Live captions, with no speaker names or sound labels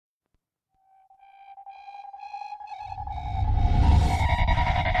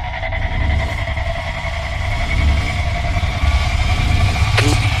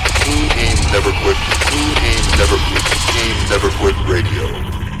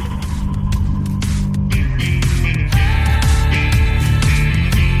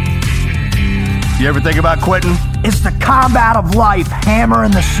You ever think about quitting? It's the combat of life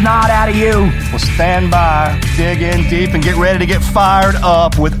hammering the snot out of you. Well, stand by, dig in deep, and get ready to get fired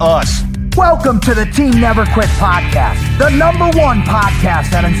up with us. Welcome to the Team Never Quit podcast, the #1 podcast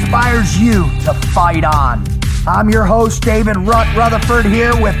that inspires you to fight on. I'm your host, David Rutherford,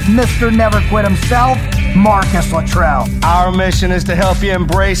 here with Mr. Never Quit himself, Marcus Luttrell. Our mission is to help you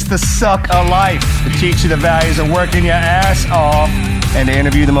embrace the suck of life, to teach you the values of working your ass off, and to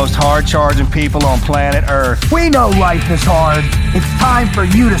interview the most hard-charging people on planet Earth. We know life is hard. It's time for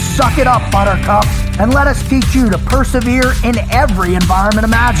you to suck it up, Buttercup, and let us teach you to persevere in every environment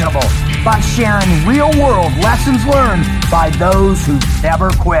imaginable by sharing real-world lessons learned by those who never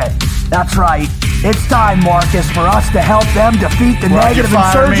quit. That's right. It's time, Marcus, for us to help them defeat the negative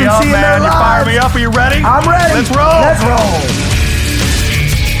insurgency in their lives. You fire me up. Are you ready? I'm ready. Let's roll. Let's roll.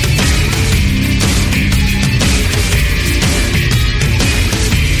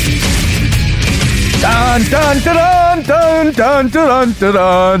 Dun dun dun dun dun dun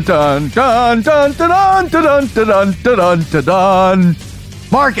dun dun dun dun dun dun dun dun dun dun.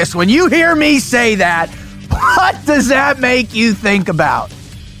 Marcus, when you hear me say that, what does that make you think about?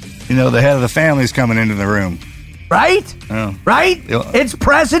 You know, the head of the family's coming into the room. Right? Oh. Right? It's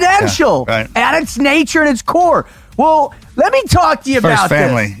presidential right. at its nature and its core. Well, let me talk to you about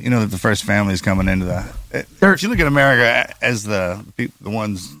family. this. You know that the first family is coming into the. If you look at America as the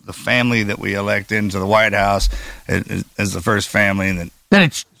family that we elect into the White House as the first family, and then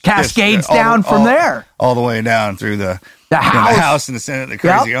it cascades down from there, all the way down through the House and the Senate, the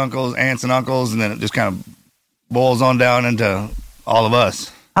crazy uncles, aunts and uncles, and then it just kind of boils on down into all of us.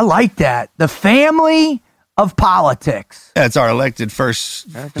 I like that. The family of politics. Yeah, it's our elected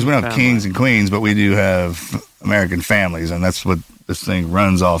first, because we don't have kings and queens, but we do have American families, and that's what this thing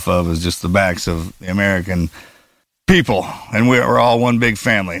runs off of, is just the backs of the American people. And we're all one big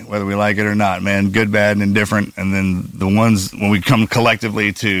family, whether we like it or not, man, good, bad, and indifferent. And then the ones, when we come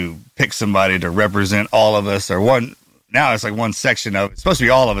collectively to pick somebody to represent all of us, or one, now it's like one section of, it's supposed to be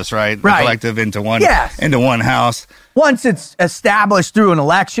all of us, right? Right. The collective into one house. Once it's established through an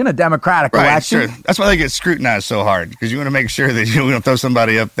election, a democratic election. Sure. That's why they get scrutinized so hard, because you want to make sure that you don't throw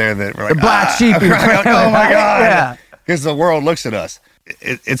somebody up there that we're like, the black sheep. Oh my God. Yeah. Because the world looks at us.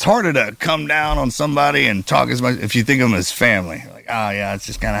 It's harder to come down on somebody and talk as much if you think of them as family. Like, oh yeah, it's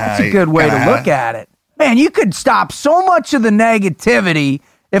just kind of how. That's a good way to look at it. Man, you could stop so much of the negativity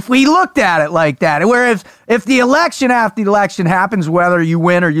if we looked at it like that. Whereas if the election after the election happens, whether you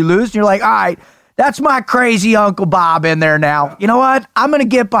win or you lose, and you're like, all right, that's my crazy Uncle Bob in there now. You know what? I'm going to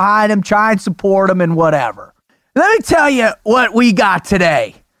get behind him, try and support him and whatever. Let me tell you what we got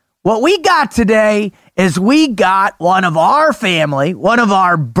today. What we got today is we got one of our family, one of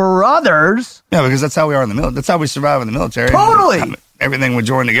our brothers. Yeah, because that's how we are in the military. That's how we survive in the military. Totally. Everything we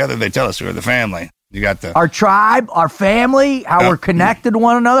join together, they tell us we're the family. You got our tribe, our family, how we're connected to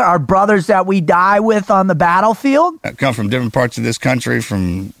one another, our brothers that we die with on the battlefield. Come from different parts of this country,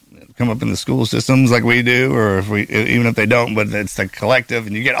 come up in the school systems like we do, or even if they don't, but it's the collective,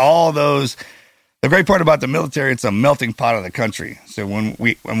 and you get all those. The great part about the military, it's a melting pot of the country. So when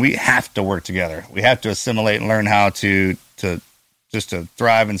we have to work together, we have to assimilate and learn how to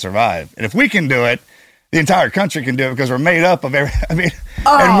thrive and survive. And if we can do it, the entire country can do it, because we're made up of and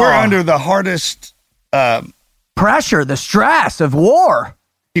we're under the hardest pressure, the stress of war.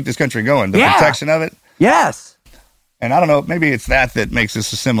 Keep this country going, the protection of it. Yes. And I don't know, maybe it's that makes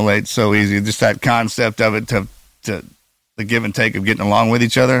us assimilate so easy, just that concept of it, to the give and take of getting along with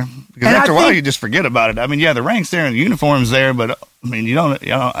each other. Because after a while, you just forget about it. I mean, yeah, the ranks there and the uniforms there, but I mean, I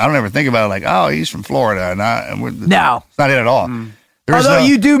don't ever think about it like, oh, he's from Florida. No. It's not it at all. Although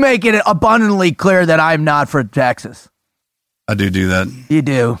you do make it abundantly clear that I'm not from Texas. I do that. You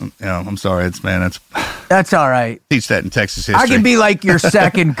do. Yeah, I'm sorry. That's all right. Teach that in Texas history. I can be like your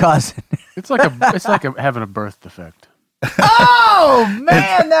second cousin. It's like having a birth defect. Oh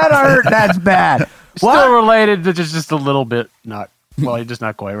man, that hurt. That's bad. Still related, but just a little bit not. Well, you're just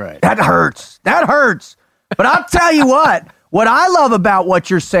not quite right. That hurts. But I'll tell you what I love about what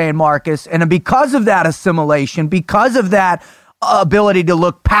you're saying, Marcus, and because of that assimilation, because of that ability to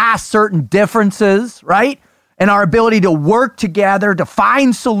look past certain differences, right? And our ability to work together, to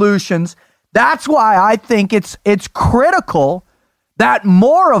find solutions. That's why I think it's critical that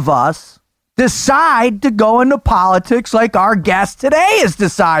more of us decide to go into politics like our guest today is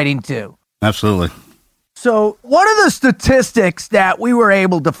deciding to. Absolutely. So one of the statistics that we were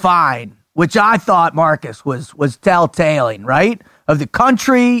able to find, which I thought, Marcus, was telltale, right? Of the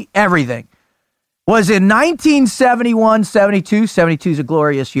country, everything, was in 1971, 72. 72 is a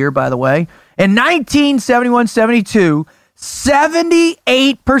glorious year, by the way. In 1971, 72,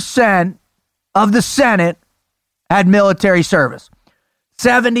 78% of the Senate had military service.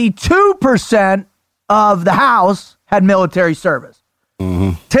 72% of the House had military service.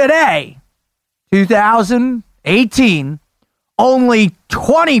 Today, 2018, only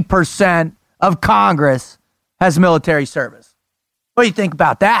 20% of Congress has military service. What do you think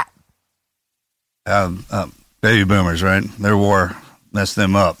about that? Baby boomers, right? Their war messed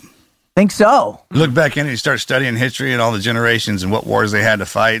them up. Think so. You look back in and you start studying history and all the generations and what wars they had to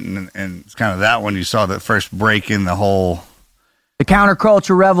fight, and it's kind of that when you saw the first break in the whole... The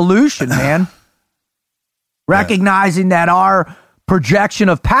counterculture revolution, man. Recognizing that our projection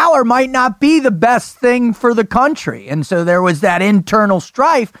of power might not be the best thing for the country. And so there was that internal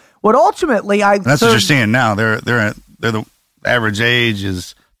strife. What ultimately That's what you're seeing now. They're the average age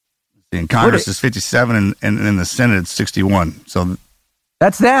is in Congress is 57 and in the Senate it's 61. So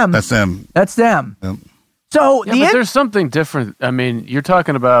that's them. That's them. That's them. Yep. So but there's something different. I mean, you're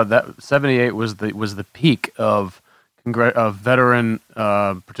talking about that 78 was the peak of veteran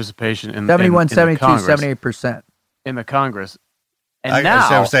participation in 71, in 72, the Congress, 78%. In the Congress. And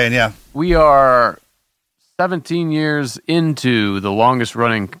I was saying, yeah. We are 17 years into the longest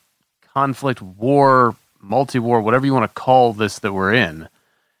running conflict, war, multi-war, whatever you want to call this that we're in.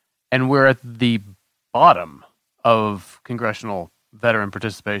 And we're at the bottom of congressional veteran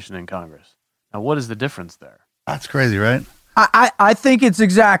participation in Congress. Now, what is the difference there? That's crazy, right? I think it's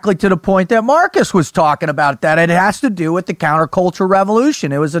exactly to the point that Marcus was talking about, that it has to do with the counterculture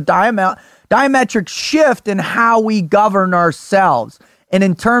revolution. It was a diametric shift in how we govern ourselves and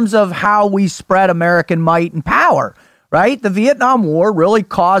in terms of how we spread American might and power, right? The Vietnam War really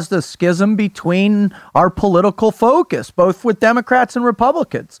caused a schism between our political focus, both with Democrats and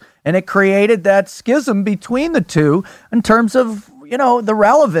Republicans. And it created that schism between the two in terms of, the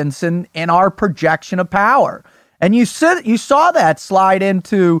relevance in our projection of power. And you saw that slide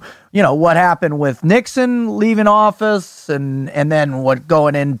into, what happened with Nixon leaving office and then what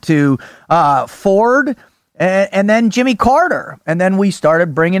going into Ford and then Jimmy Carter. And then we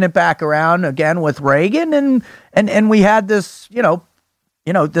started bringing it back around again with Reagan. And we had this,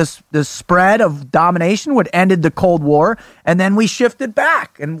 this spread of domination, what ended the Cold War. And then we shifted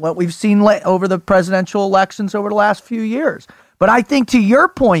back. And what we've seen over the presidential elections over the last few years. But I think to your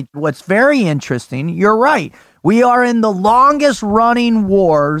point, what's very interesting, you're right. We are in the longest running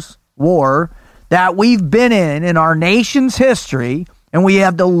war that we've been in our nation's history, and we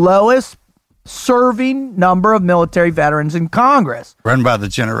have the lowest serving number of military veterans in Congress. Run by the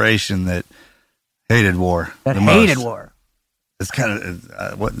generation that hated war. War. It's kind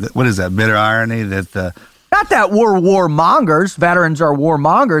of, what is that, bitter irony that not that we're warmongers, veterans are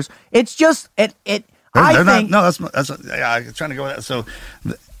warmongers. It's just, I'm trying to go with that. So,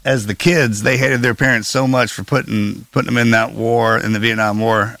 as the kids, they hated their parents so much for putting them in that war, in the Vietnam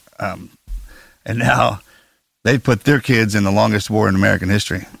War, and now they put their kids in the longest war in American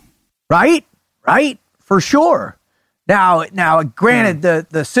history. Right, for sure. Now, granted,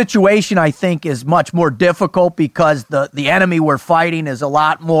 the situation I think is much more difficult because the enemy we're fighting is a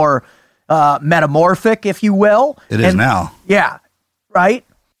lot more metamorphic, if you will. It is now. Yeah, right.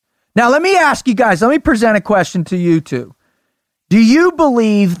 Now, let me ask you guys. Let me present a question to you two. Do you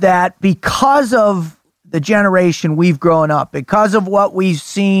believe that because of the generation we've grown up, because of what we've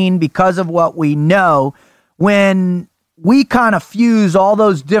seen, because of what we know, when we kind of fuse all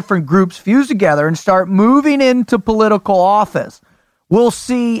those different groups fuse together and start moving into political office, we'll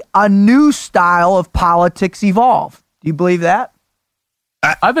see a new style of politics evolve? Do you believe that?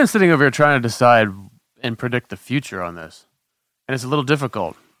 I've been sitting over here trying to decide and predict the future on this, and it's a little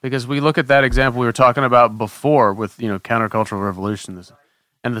difficult. Because we look at that example we were talking about before with, countercultural revolution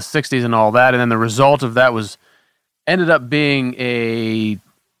and the 60s and all that. And then the result of that ended up being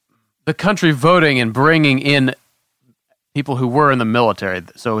the country voting and bringing in people who were in the military.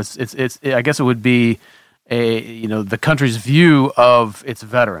 So it's I guess it would be the country's view of its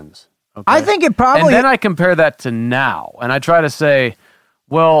veterans. Okay? I think it probably... And then I compare that to now. And I try to say,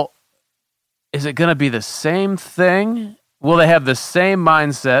 well, is it going to be the same thing? Will they have the same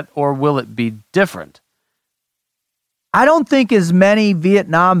mindset, or will it be different? I don't think as many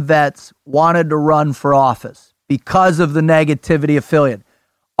Vietnam vets wanted to run for office because of the negativity affiliate.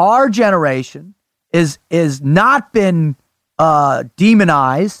 Our generation is not been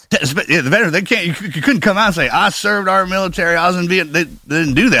demonized. Yeah, the veterans, they can't. You couldn't come out and say, "I served our military. I was in Vietnam." They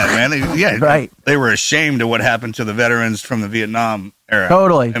didn't do that, man. Right. They were ashamed of what happened to the veterans from the Vietnam era.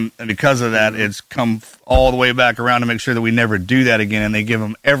 Totally. And because of that, it's come all the way back around to make sure that we never do that again. And they give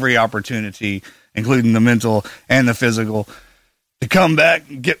them every opportunity, including the mental and the physical, to come back,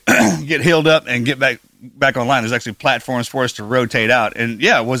 get healed up, and get back back online. There's actually platforms for us to rotate out. And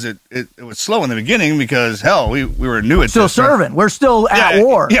yeah, it was slow in the beginning because hell, we were new at still this. Serving. We're still at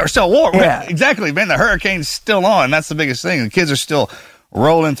war. Yeah, we're still at war. Yeah. Exactly, man. The hurricane's still on. That's the biggest thing. The kids are still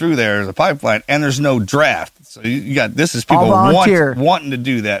rolling through there as a pipeline, and there's no draft. So you got this is people wanting to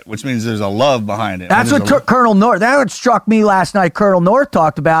do that, which means there's a love behind it. That's what Colonel North. That what struck me last night. Colonel North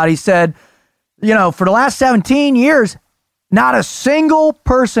talked about. He said, for the last 17 years, not a single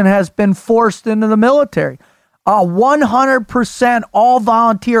person has been forced into the military. 100% all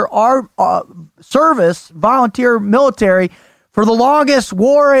volunteer service, volunteer military for the longest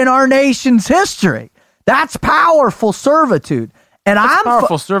war in our nation's history. That's powerful servitude. And That's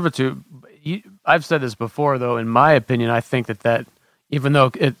powerful servitude. I've said this before, though. In my opinion, I think that even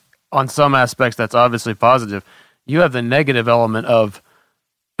though on some aspects that's obviously positive, you have the negative element of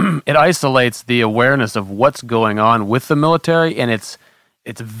it isolates the awareness of what's going on with the military and its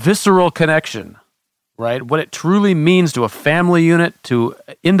visceral connection, right? What it truly means to a family unit, to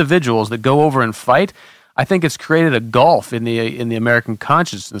individuals that go over and fight. I think it's created a gulf in the American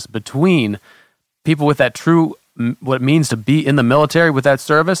consciousness between people with that true what it means to be in the military with that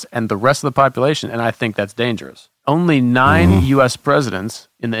service and the rest of the population, and I think that's dangerous. Only 9 U.S. presidents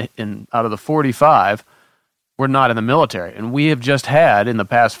out of the 45 were not in the military, and we have just had in the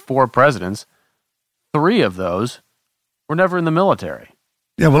past 4 presidents, 3 of those were never in the military.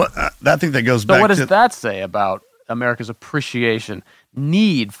 Yeah, well, I think that goes back. So what does that say about America's appreciation,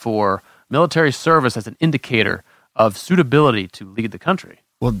 need for military service as an indicator of suitability to lead the country?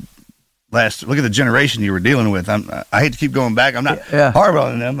 Well, look at the generation you were dealing with. I hate to keep going back. I'm not hard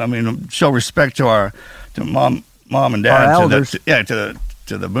on them. I mean, show respect to mom and dad,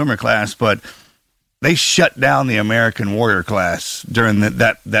 to the boomer class, but they shut down the American warrior class during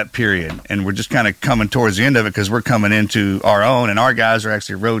that period, and we're just kind of coming towards the end of it because we're coming into our own, and our guys are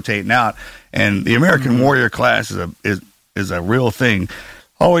actually rotating out. And the American warrior class is a real thing.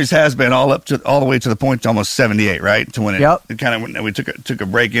 Always has been all the way to the point to almost 78, right? To when it kind of we took a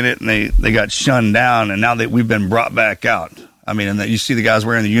break in it, and they got shunned down, and now we've been brought back out. I mean, and that you see the guys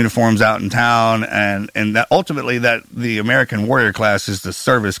wearing the uniforms out in town, and that ultimately that the American warrior class is the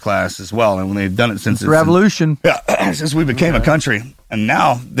service class as well. And when they've done it since revolution, since we became a country, and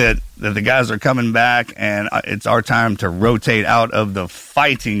now that the guys are coming back, and it's our time to rotate out of the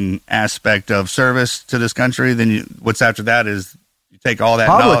fighting aspect of service to this country. Then what's after that is. Take all that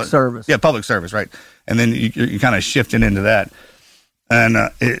public service. Yeah, public service, right? And then you're kind of shifting into that. And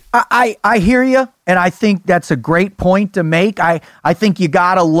I hear you, and I think that's a great point to make. I think you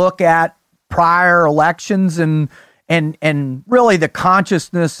got to look at prior elections and really the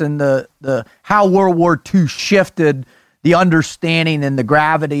consciousness and the how World War II shifted the understanding and the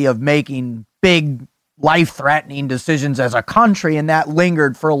gravity of making big life-threatening decisions as a country, and that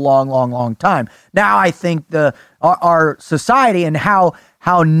lingered for a long, long, long time. Now I think our society and how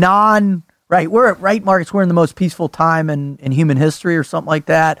right, Marcus, we're in the most peaceful time in human history or something like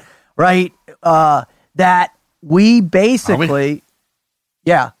that, right? That we basically,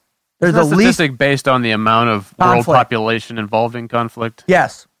 there's a statistic based on the amount of world population involving conflict.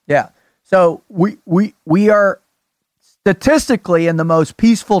 Yes, yeah. So we are statistically in the most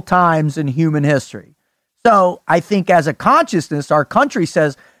peaceful times in human history. So I think as a consciousness, our country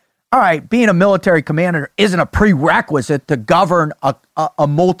says, all right, being a military commander isn't a prerequisite to govern a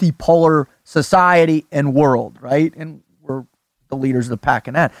multipolar society and world, right? And we're the leaders of the pack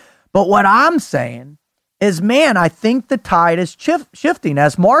in that. But what I'm saying is, man, I think the tide is shifting,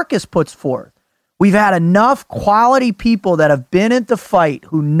 as Marcus puts forth. We've had enough quality people that have been in the fight,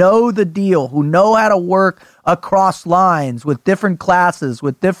 who know the deal, who know how to work across lines with different classes,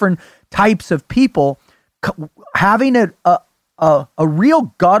 with different types of people, having a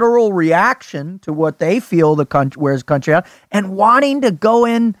real guttural reaction to what they feel the country, where's the country at, and wanting to go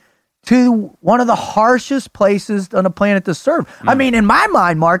in to one of the harshest places on the planet to serve. I mean, in my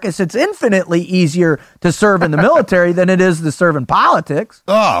mind, Marcus, it's infinitely easier to serve in the military than it is to serve in politics.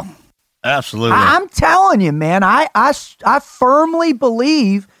 Oh, absolutely. I'm telling you, man, I firmly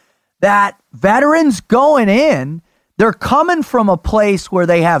believe that veterans going in, they're coming from a place where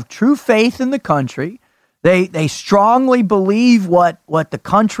they have true faith in the country. They strongly believe what the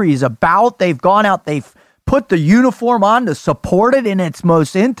country is about. They've gone out, they've put the uniform on to support it in its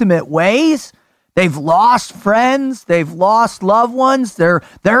most intimate ways. They've lost friends, they've lost loved ones, their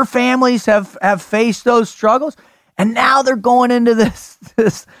families have faced those struggles. And now they're going into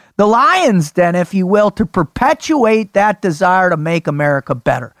the lion's den, if you will, to perpetuate that desire to make America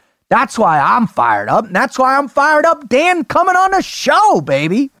better. That's why I'm fired up, and that's why I'm fired up, Dan, coming on the show,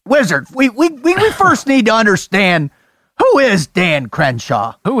 baby. Wizard, we first need to understand, who is Dan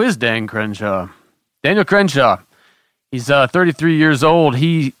Crenshaw? Who is Dan Crenshaw? Daniel Crenshaw. He's 33 years old.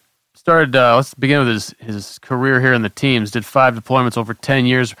 He started, let's begin with his career here in the teams. Did 5 deployments over 10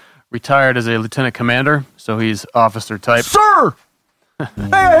 years. Retired as a lieutenant commander, so he's officer type. Sir!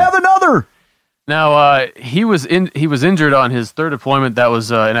 Hey, I have another! Now, he was injured on his 3rd deployment. That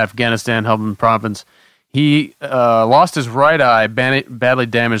was in Afghanistan, Helmand Province. He lost his right eye, badly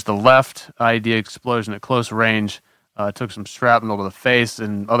damaged the left, IED explosion at close range, took some shrapnel to the face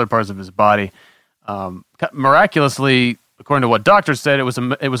and other parts of his body. Miraculously, according to what doctors said, it was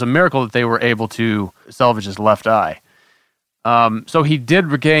a miracle that they were able to salvage his left eye. So he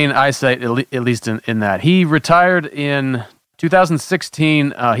did regain eyesight, at least in that. He retired in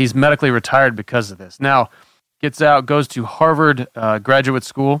 2016. He's medically retired because of this. Now, gets out, goes to Harvard graduate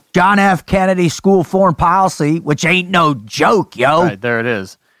school. John F. Kennedy School of Foreign Policy, which ain't no joke, yo. Right, there it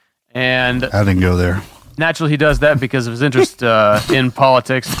is. And I didn't go there. naturally, he does that because of his interest in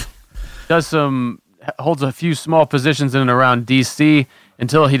politics. Holds a few small positions in and around D.C.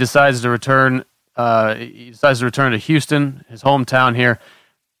 until he decides to return. He decides to return to Houston, his hometown here,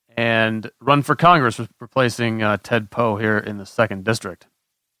 and run for Congress, replacing Ted Poe here in the 2nd District.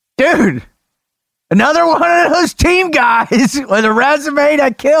 Dude, another one of those team guys with a resume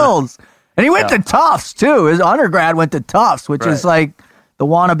that kills. And he went to Tufts, too. His undergrad went to Tufts, which is like the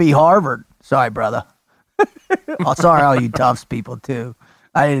wannabe Harvard. Sorry, brother. Oh, sorry, all you Tufts people, too.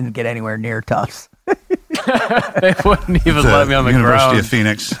 I didn't get anywhere near Tufts. They wouldn't even let me on the University ground. of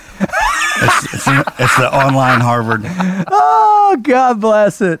Phoenix. It's the online Harvard. Oh, God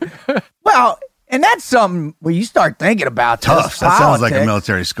bless it. Well, and that's something when you start thinking about Tufts. That sounds like a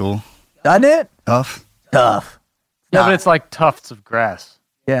military school. Doesn't it? Tough. Tough. Yeah, but it's like tufts of grass.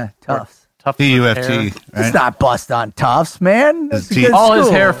 Yeah, Tufts. Tufts of TUFT. hair. Right? It's not bust on Tufts, man. That's a good All his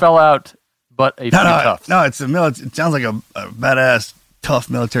school. hair fell out, but a few tufts. No, it's a military. It sounds like a badass, tough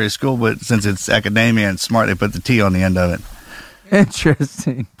military school, but since it's academia and smart, they put the T on the end of it.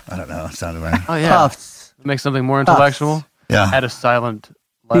 Interesting. I don't know. It sounded right. Oh, yeah. Tufts. Make something more intellectual. Yeah. Add a silent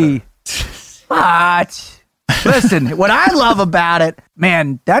letter. What? Listen, what I love about it,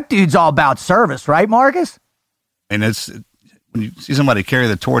 man, that dude's all about service, right, Marcus? And it's when you see somebody carry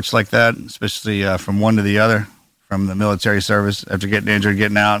the torch like that, especially from one to the other, from the military service after getting injured,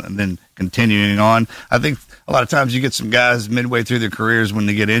 getting out, and then continuing on. I think a lot of times you get some guys midway through their careers when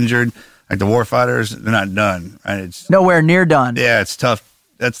they get injured, like the warfighters, they're not done. Right? It's Nowhere near done. yeah, it's tough.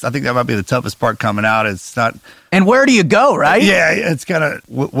 I think that might be the toughest part coming out. It's not. And where do you go, right? Yeah, it's kind of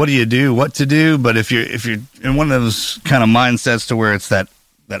what do you do, what to do. But if you're in one of those kind of mindsets to where it's that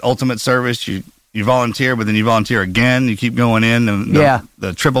ultimate service, you volunteer, but then you volunteer again. You keep going in, and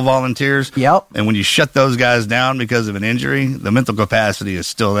the triple volunteers. Yep. And when you shut those guys down because of an injury, the mental capacity is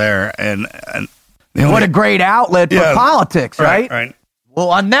still there. And What a great outlet for politics, right? Right. Well,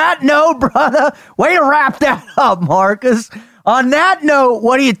 on that note, brother, way to wrap that up, Marcus. On that note,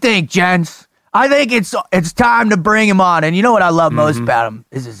 what do you think, gents? I think it's time to bring him on. And you know what I love most about him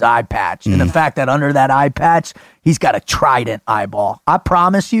is his eye patch. And the fact that under that eye patch, he's got a trident eyeball. I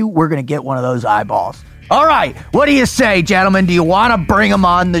promise you, we're going to get one of those eyeballs. All right. What do you say, gentlemen? Do you want to bring him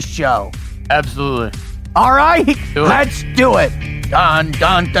on the show? Absolutely. All right. Do it. Let's do it. Dun,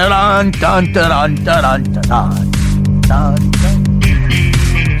 dun, dun, dun, dun, dun, dun, dun, dun, dun, dun.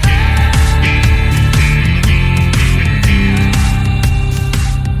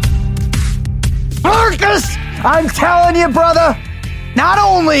 Marcus, I'm telling you, brother, not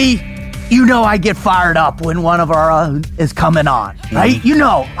only, I get fired up when one of our is coming on, right?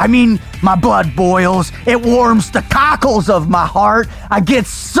 I mean, my blood boils. It warms the cockles of my heart. I get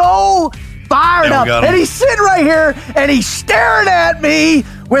so fired up. And he's sitting right here, and he's staring at me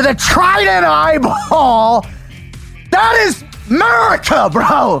with a trident eyeball. That is America,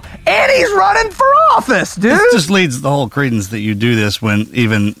 bro. And he's running for office, dude. This just leads the whole credence that you do this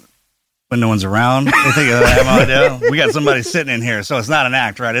when no one's around. They think I have no idea. We got somebody sitting in here, so it's not an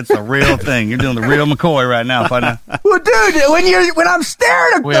act, right? It's the real thing. You're doing the real McCoy right now, partner. Well, dude, when I'm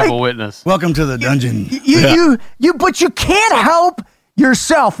staring at We have a witness. Welcome to the dungeon. But you can't help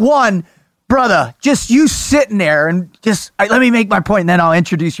yourself. One, brother, just you sitting there and let me make my point and then I'll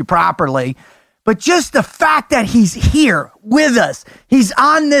introduce you properly. But just the fact that he's here with us, he's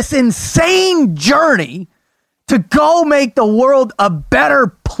on this insane journey to go make the world a better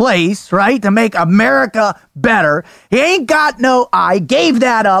place, right? To make America better. He ain't got no eye, gave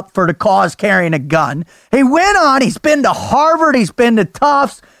that up for the cause carrying a gun. He went on, he's been to Harvard, he's been to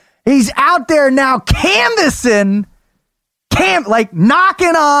Tufts. He's out there now canvassing,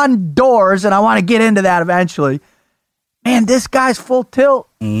 knocking on doors, and I want to get into that eventually. Man, this guy's full tilt.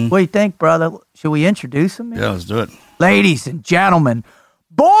 What do you think, brother? Should we introduce him? Yeah, let's do it. Ladies and gentlemen,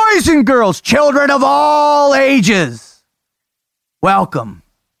 boys and girls, children of all ages, welcome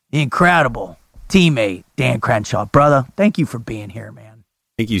the incredible teammate, Dan Crenshaw. Brother, thank you for being here, man.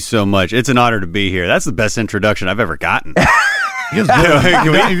 Thank you so much. It's an honor to be here. That's the best introduction I've ever gotten. Hey,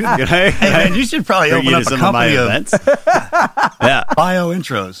 man, you should probably open up a company of bio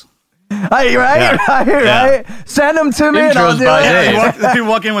intros. Right. Send them to me and I'll do it. People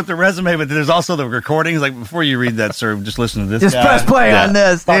walk in with the resume, but there's also the recordings. Like before you read that, sir, just listen to this. Just press play on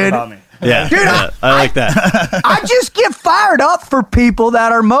this, dude. Yeah, dude, I like that. I just get fired up for people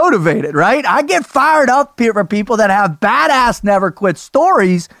that are motivated, right? I get fired up for people that have badass never quit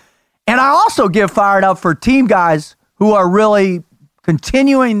stories. And I also get fired up for team guys who are really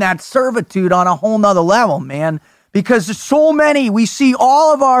continuing that servitude on a whole nother level, man. Because there's so many, we see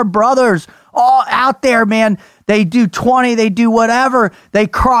all of our brothers all out there, man. They do 20, they do whatever. They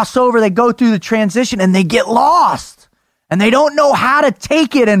cross over, they go through the transition and they get lost. And they don't know how to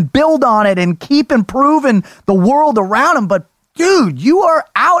take it and build on it and keep improving the world around them. But dude, you are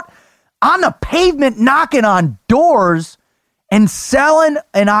out on the pavement knocking on doors and selling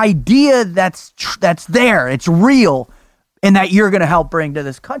an idea that's there. It's real and that you're going to help bring to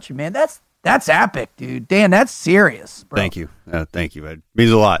this country, man. That's epic, dude. Dan, that's serious, bro. Thank you. Thank you. It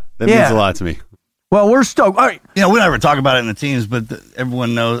means a lot. That means a lot to me. Well, we're stoked. All right. You know, we never talk about it in the teams, but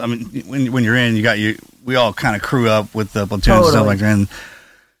everyone knows. I mean, when you're in, we all kind of crew up with the platoons and stuff like that.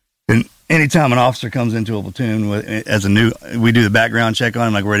 And anytime an officer comes into a platoon we do the background check on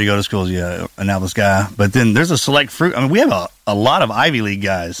him, like where did he go to school? Yeah, Annapolis guy. But then there's a select fruit. I mean, we have a lot of Ivy League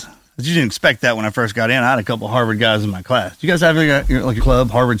guys. But you didn't expect that when I first got in. I had a couple Harvard guys in my class. Do you guys have like a club,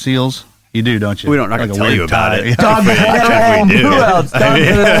 Harvard SEALs? You do, don't you? We don't. Not going to tell you about it. Who else?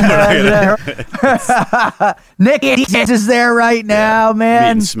 Nick is there right now,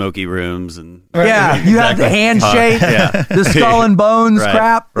 man. Meeting smoky rooms and you have the handshake, the skull and bones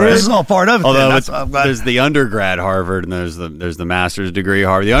crap. Right. This is all part of it. Although there's the undergrad Harvard and there's the master's degree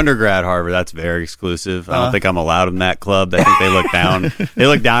Harvard. The undergrad Harvard, that's very exclusive. I don't think I'm allowed in that club. I think they look down. They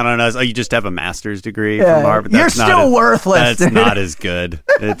look down on us. Oh, you just have a master's degree from Harvard. You're still worthless. That's not as good.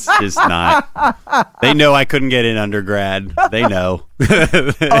 It's just not. They know I couldn't get in undergrad. They know.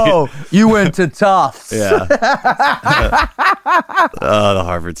 Oh, you went to Tufts. Yeah. The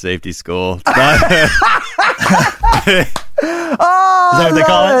Harvard Safety School. Is that what they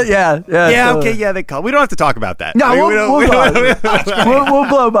call it? Yeah. Okay. Yeah, they call it. We don't have to talk about that. No, we'll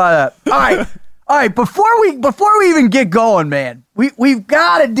blow by that. All right. Before we even get going, man, we've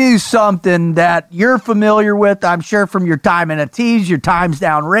got to do something that you're familiar with. I'm sure from your time in the T's, your times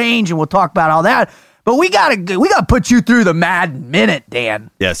down range, and we'll talk about all that. But we gotta put you through the Mad Minute,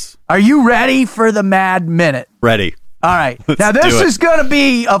 Dan. Yes. Are you ready for the Mad Minute? Ready. All right. Now this is gonna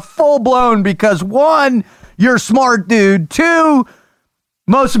be a full blown because one, you're a smart dude. Two,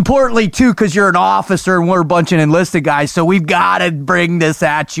 most importantly, because you're an officer and we're a bunch of enlisted guys, so we've got to bring this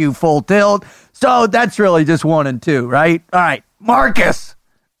at you full tilt. So that's really just one and two, right? All right, Marcus,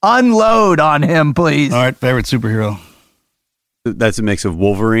 unload on him, please. All right, favorite superhero. That's a mix of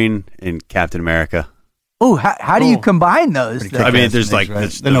Wolverine and Captain America. Oh, how do you combine those? I mean, there's like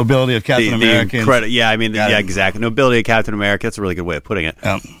the nobility of Captain America. Exactly. Nobility of Captain America. That's a really good way of putting it.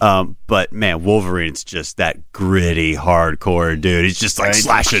 But man, Wolverine's just that gritty, hardcore dude. He's just like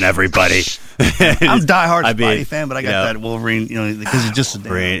slashing everybody. I'm a diehard Spidey fan, but I got that Wolverine, because he's just a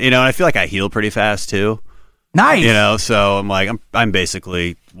Wolverine. And I feel like I heal pretty fast too. Nice. So I'm like, I'm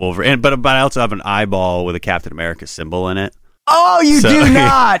basically Wolverine, but I also have an eyeball with a Captain America symbol in it. Oh, you do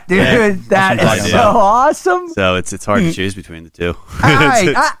not, dude. Yeah. That is so awesome. So it's hard to choose between the two. All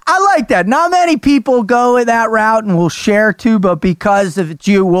right. I like that. Not many people go that route and will share too, but because of it,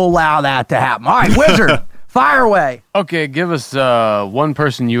 you will allow that to happen. All right, Wizard, fire away. Okay, give us one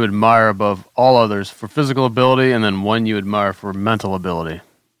person you admire above all others for physical ability and then one you admire for mental ability.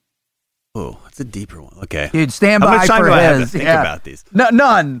 Oh, that's a deeper one. Okay. Dude, stand by for I have to his. think about these?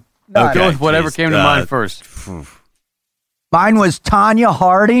 None. Okay, go with whatever came to mind first. Mine was Tanya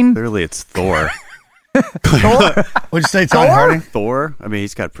Harding. Clearly, it's Thor. Thor? What'd you say, Tanya Harding? Thor. I mean,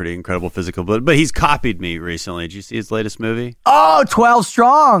 he's got pretty incredible physical, but he's copied me recently. Did you see his latest movie? Oh, 12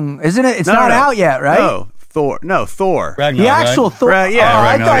 Strong, isn't it? It's not out yet, right? No, Thor. Ragnar, the actual Thor. Right, yeah,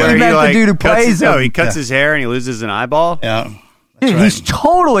 I thought you meant the dude who plays him. No, he cuts his hair and he loses an eyeball. Yeah. Dude, he's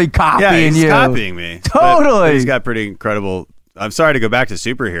totally copying he's you. copying me. Totally. But he's got pretty incredible. I'm sorry to go back to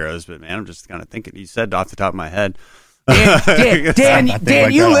superheroes, but man, I'm just kind of thinking. You said off the top of my head. Dan,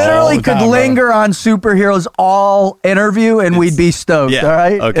 you literally could linger on superheroes all interview and we'd be stoked, all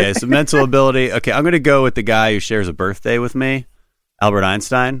right? Okay, so mental ability. Okay, I'm going to go with the guy who shares a birthday with me, Albert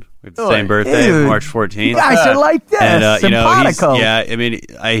Einstein. We have the same birthday, dude. March 14th. You guys are like this. And he's, simpatico. I mean,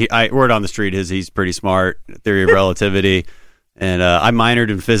 I word on the street is he's pretty smart. Theory of relativity, and I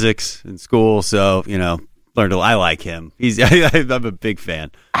minored in physics in school, so learned. I like him. I'm a big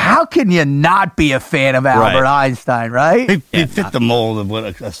fan. How can you not be a fan of Albert Einstein, right? He fit the mold of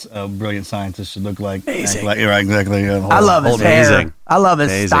what a brilliant scientist should look like. Amazing. Right, exactly. I love his hair. I love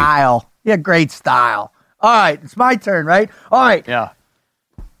his style. He had great style. All right, it's my turn, right? All right. Yeah.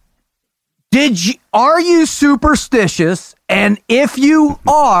 Are you superstitious? And if you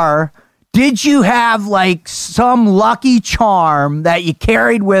are, did you have like some lucky charm that you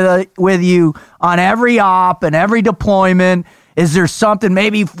carried with you on every op and every deployment? Is there something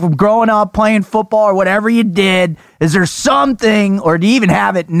maybe from growing up playing football or whatever you did? Is there something, or do you even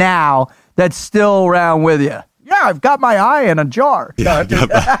have it now that's still around with you? Yeah, I've got my eye in a jar. Yeah.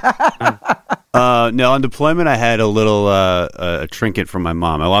 No, on deployment, I had a little a trinket from my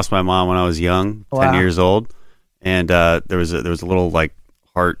mom. I lost my mom when I was young, 10 years old, and there was a little like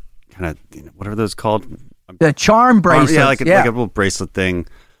heart kind of what are those called? The charm bracelet. Yeah, like a little bracelet thing.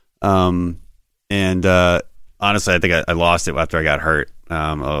 And honestly, I think I lost it after I got hurt.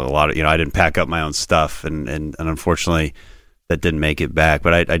 A lot of I didn't pack up my own stuff, and unfortunately, that didn't make it back.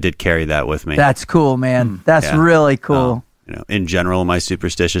 But I did carry that with me. That's cool, man. That's really cool. In general, am I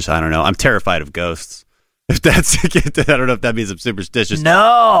superstitious? I don't know. I'm terrified of ghosts. If that's, I don't know if that means I'm superstitious.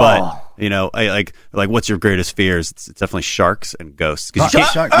 No, but I like what's your greatest fears? It's definitely sharks and ghosts.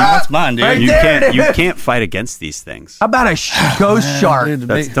 That's mine, dude. You can't fight against these things. How about a ghost shark?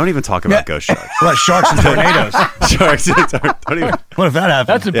 Don't even talk about ghost sharks. What about sharks and tornadoes? Sharks. Don't even. What if that happens?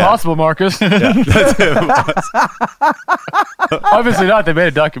 That's impossible, Marcus. Obviously not. They made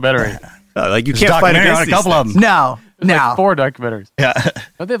a documentary. You can't fight against a couple of them. No. Like 4 documentaries. Yeah.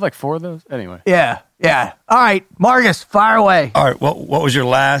 Don't they have like 4 of those? Anyway. Yeah. All right, Marcus, fire away. All right. What was your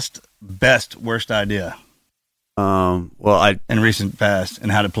last, best, worst idea? In recent past,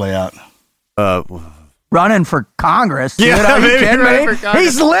 and how to play out? Running for Congress, dude. Yeah, Are you maybe kidding running me? for Congress.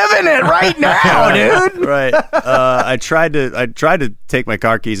 He's living it right now, dude. Right. I tried to take my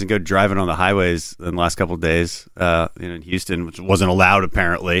car keys and go driving on the highways in the last couple of days. In Houston, which wasn't allowed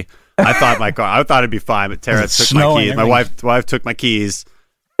apparently. I thought it'd be fine, but Tara took my keys. My wife took my keys.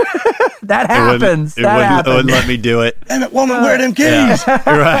 That happens. It wouldn't let me do it. Damn it, woman, where are them keys? Yeah,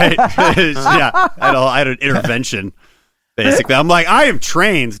 right. I had an intervention. Basically, I'm like, I am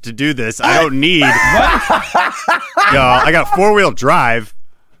trained to do this. I don't need. I got 4-wheel drive.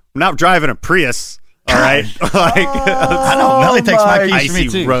 I'm not driving a Prius. All right. I know. Melly takes my keys from me icy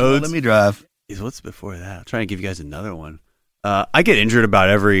too. roads. So let me drive. What's before that? I'm trying to give you guys another one. I get injured about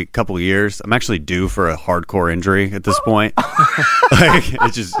every couple of years. I'm actually due for a hardcore injury at this point.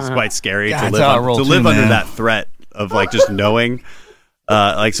 It's quite scary to live under that threat of just knowing.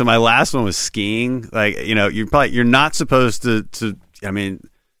 So my last one was skiing. You're not supposed to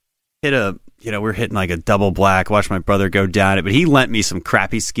hit we're hitting like a double black. Watch my brother go down it, but he lent me some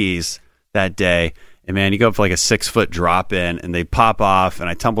crappy skis that day. And man, you go up for like a 6-foot drop in, and they pop off, and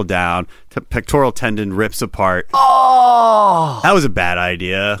I tumble down. Pectoral tendon rips apart. Oh, that was a bad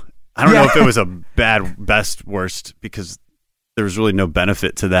idea. I don't know if it was a bad, best, worst, because there was really no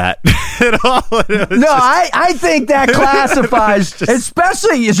benefit to that at all. I think that classifies.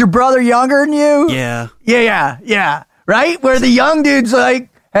 Especially, is your brother younger than you? Yeah. Right, where the young dude's like,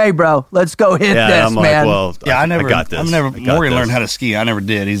 "Hey, bro, let's go hit this, I'm man." I got this. Maury learned how to ski. I never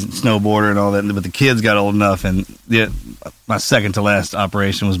did. He's a snowboarder and all that. But the kids got old enough, and my second to last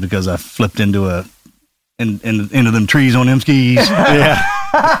operation was because I flipped into them trees on them skis. Yeah.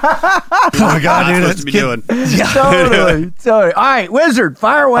 Oh my God, dude! That's be doing. Totally. All right, Wizard,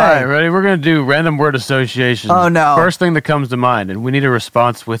 fire away. All right, ready? We're going to do random word association. Oh, no. First thing that comes to mind, and we need a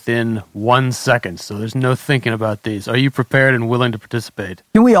response within 1 second, so there's no thinking about these. Are you prepared and willing to participate?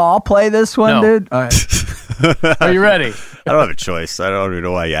 Can we all play this one, No. dude? All right. Are you ready? I don't have a choice. I don't even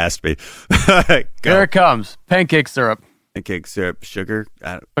know why you asked me. Here it comes. Pancake syrup. Pancake syrup, sugar,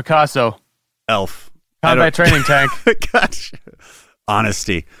 Picasso. Elf. Combat training tank. Gosh.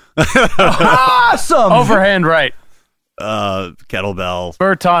 Honesty. Awesome. Overhand right. Kettlebell.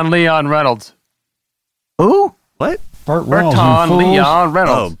 Burton Leon Reynolds. Who? What? Burton Leon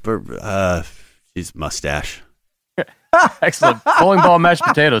Reynolds. She's mustache. Excellent. Bowling ball, mashed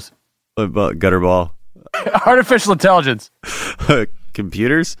potatoes. Gutter ball. Artificial intelligence.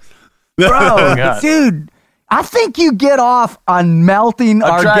 Computers. Bro, dude, I think you get off on melting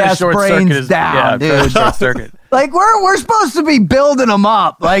our guest brains down, dude. Short circuit. Like we're supposed to be building them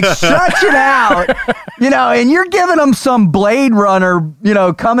up, like stretch it out, and you're giving them some Blade Runner,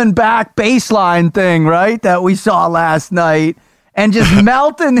 coming back baseline thing, right? That we saw last night. and just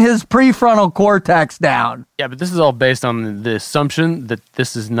melting his prefrontal cortex down. Yeah, but this is all based on the assumption that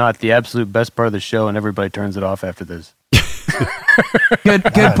this is not the absolute best part of the show, and everybody turns it off after this. Good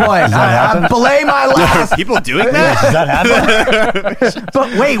point. I belay my last. Are people doing that? Does that happen?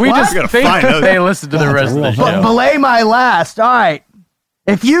 But wait, We what? just gotta think find out. they listen to the rest of the But show. belay my last. All right.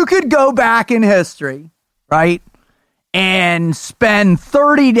 If you could go back in history, right, and spend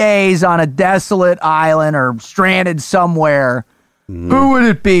 30 days on a desolate island or stranded somewhere, who would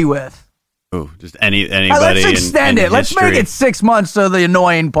it be with? Oh, just anybody. Let's extend in it. Let's make history. it 6 months so the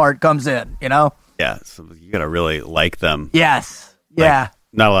annoying part comes in, you know? Yeah, so you gotta really like them. Yes. Like, Yeah.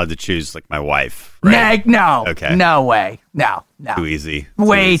 not allowed to choose like my wife. Right? No. Okay. No way. No. Too easy.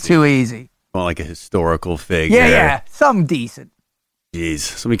 Way too easy. Want like a historical figure. Yeah. Something decent. Jeez,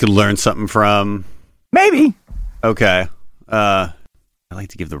 somebody could learn something from. Maybe. Okay. I like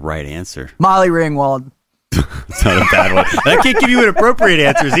to give the right answer. Molly Ringwald. It's not a bad one. I can't give you inappropriate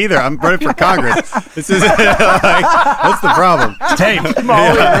answers either. I'm running for Congress. This is like, what's the problem? Tape.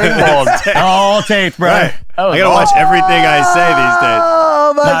 Molly Ringwald. All tape, bro. Right. I gotta watch everything I say these days.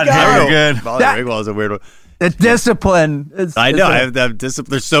 Oh, my Not God. very good. Molly That- Ringwald is a weird one. The discipline. I know. I have discipline.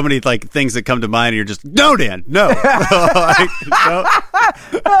 There's so many like things that come to mind, and you're just no, Dan, no. Like, no.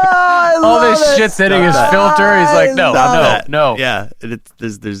 All this shit's hitting his filter. He's like, no, love no. Yeah, and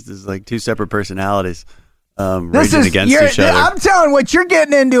there's like two separate personalities This raging is against each other. I'm telling what you're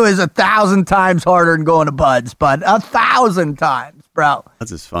getting into is 1,000 times harder than going to Buds, bud. 1,000 times, bro.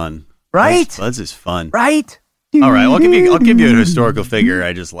 That's just fun, Right? That's just fun. Right? All right, I'll give you a historical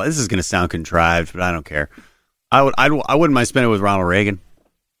figure. This is gonna sound contrived, but I don't care. I wouldn't mind spending it with Ronald Reagan.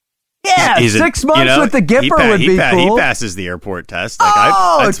 Yeah, He's 6 months with the Gipper would be cool. He passes the airport test. Like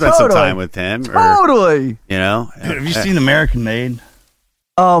Oh, I'd spend some totally. time with him. Or, Totally. you know, Dude, have you seen American Made?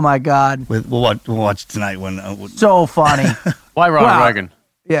 Oh, my God. We'll watch tonight when. So funny. Why Ronald Wow. Reagan?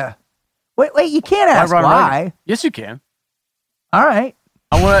 Yeah. Wait, you can't ask Ronald why. Reagan? Yes, you can. All right.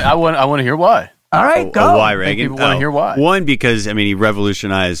 I want to hear why. All right, go. why I think Reagan? people wanna hear why. One, because I mean he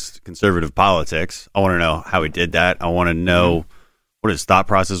revolutionized conservative politics. I want to know how he did that. I want to know what his thought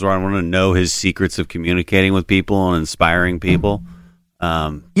process were. I want to know his secrets of communicating with people and inspiring people. You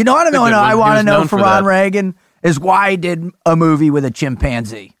know what Good I one. He want to was know known from for Ron that. Reagan is why he did a movie with a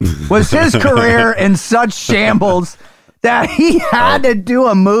chimpanzee. Was his career in such shambles that he had to do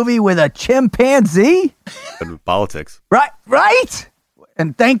a movie with a chimpanzee? Good with politics. Right?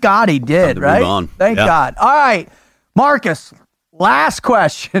 And thank God he did, Time to right? move on. Thank Yeah. God. All right, Marcus, last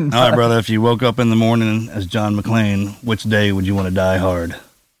question. All right, brother. If you woke up in the morning as John McClane, which day would you want to die hard?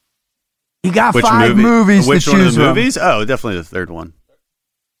 You got Which 5 movie? movies Which to one of choose the from. movies? Oh, definitely the third one.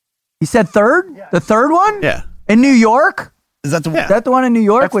 He said third? The third one? Yeah. In New York? Is that the Is that the one in New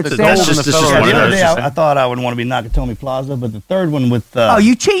York That's with the Sandra? gold in the just fellow. one the of other those. day I thought I would want to be Nakatomi Plaza, but the third one with Oh,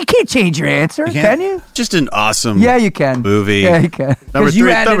 you can't change your answer, You can can't? you? Just an awesome Yeah, you can. movie. Yeah, you can. Number 'Cause you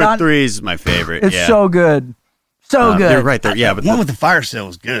three. ended Number on- three is my favorite. It's yeah. so good. So good. You're right there. Yeah, but one with the fire sale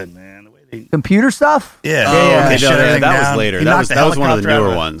was good, man. The way they, Computer stuff? yeah, Oh, Yeah, okay, they shut no, everything that was down. later. He That knocked was the one of the helicopter out newer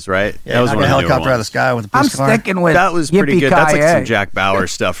of ones, right? Yeah, that was knocked one a of the newer helicopter out of the ones. sky with a I'm police car. sticking with That was pretty good. That's like Yippee-ki-yay. some Jack Bauer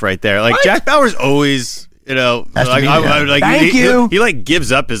stuff right there. Like Jack Bauer's always, you know, Has to like, be, I, yeah. like Thank he, you. He like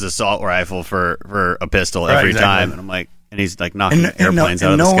gives up his assault rifle for a pistol Right, every exactly. time, and I'm like, and he's like knocking And airplanes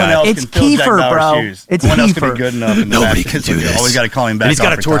out of the no one sky. else It's can fill Jack Kiefer, Bauer's bro. shoes. It's no one else can Kiefer. be good enough. In the Nobody back. can do this. Always got to call him back. And he's got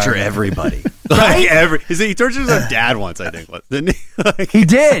to off torture retirement. everybody. Right? Like he tortures his dad once, I think. Didn't he? Like, He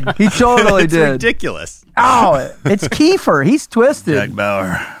did. He totally it's did. ridiculous. Oh, it's Kiefer. He's twisted. Jack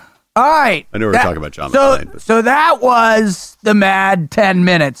Bauer. All right. I know we're talking about John So, McClane, but- so that was the mad 10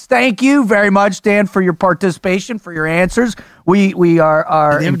 minutes. Thank you very much, Dan, for your participation, for your answers. We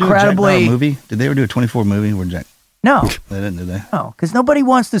are Did they ever do a Jack Bauer incredibly movie? Did they ever do a 24 movie where Jack? no, They didn't, did they? no, because nobody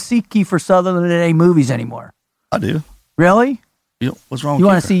wants to see Kiefer Sutherland in any movies anymore. I do. Really? What's wrong with You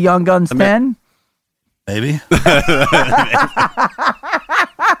want Kiefer? to see Young Guns 10? Maybe.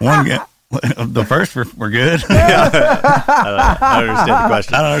 One guy. The first were good. I don't understand the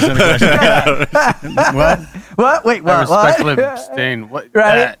question. I don't understand the question. What? What? Wait, I what? respectfully What? abstain. What?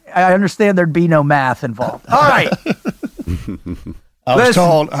 Right? I understand there'd be no math involved. All right. I was Listen.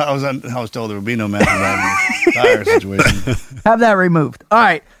 told. I was told there would be no math involved in the tire situation. Have that removed. All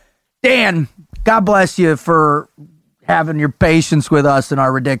right. Dan, God bless you for having your patience with us and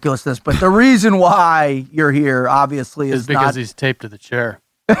our ridiculousness. But the reason why you're here, obviously, Is is because not. he's taped to the chair.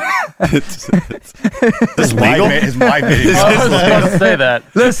 This His legal? wife made it. I was supposed to say that.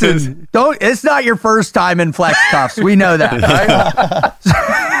 Listen, don't. It's not your first time in flex cuffs. We know that.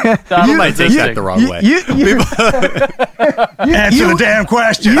 Right? Stop You might take that existing. the wrong way. Answer the damn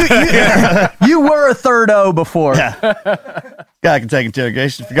question. You were a third O before. Guy can take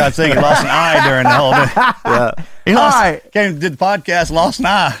interrogation. For God's sake, he lost an eye during the whole day. Yeah. He lost, All right. came did the podcast, lost an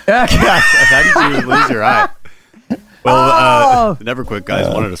eye. How did you lose your eye? Well, the Never Quit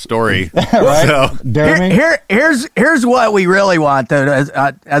guys wanted a story. Right? So, Here's what we really want, though,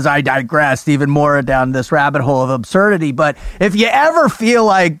 as I digress even more down this rabbit hole of absurdity. But if you ever feel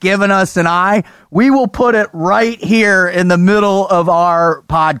like giving us an eye, we will put it right here in the middle of our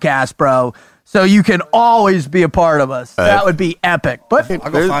podcast, bro. So you can always be a part of us. That would be epic. But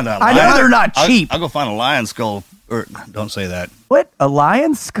I'll go find that. I know they're not cheap. I'll go find a lion skull. Or don't say that. What? A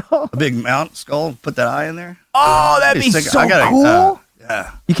lion skull? A big mount skull. Put that eye in there. Oh, that'd be sick. so I gotta, cool.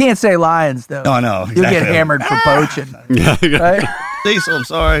 Yeah. You can't say lions, though. No, I know. You'll get Exactly. hammered for poaching. yeah. Right? Cecil, I'm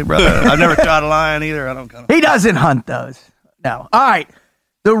sorry, brother. I've never shot a lion either. I don't kind of. He doesn't hunt those. No. All right.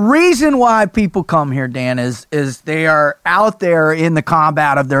 The reason why people come here, Dan, is they are out there in the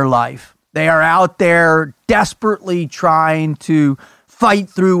combat of their life. They are out there desperately trying to fight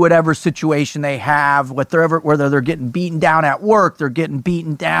through whatever situation they have, whether they're getting beaten down at work, they're getting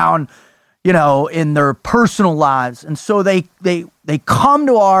beaten down, in their personal lives. And so they come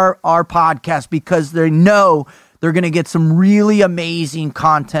to our podcast because they know they're going to get some really amazing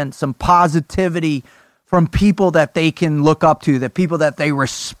content, some positivity from people that they can look up to, the people that they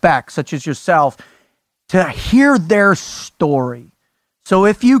respect, such as yourself, to hear their story. So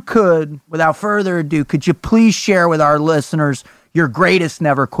if you could, without further ado, could you please share with our listeners your greatest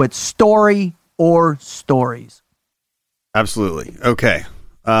Never Quit story or stories? Absolutely. Okay.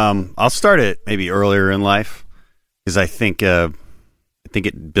 I'll start it maybe earlier in life because I think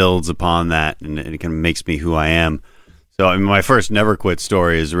it builds upon that and it kind of makes me who I am. So my first Never Quit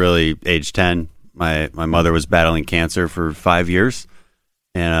story is really age 10. My mother was battling cancer for 5 years,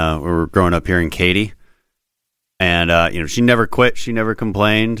 and we were growing up here in Katy. And, she never quit. She never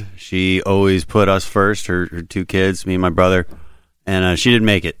complained. She always put us first, her two kids, me and my brother. And she didn't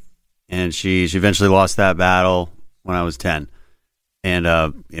make it. And she eventually lost that battle when I was 10. And,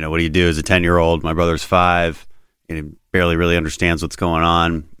 what do you do as a 10-year-old? My brother's 5. And he barely really understands what's going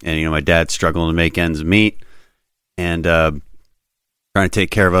on. And, my dad's struggling to make ends meet. And trying to take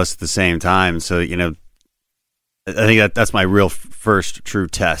care of us at the same time. So, I think that's my real first true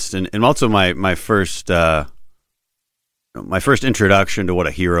test. And also my first... my first introduction to what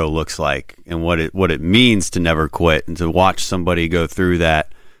a hero looks like and what it means to never quit and to watch somebody go through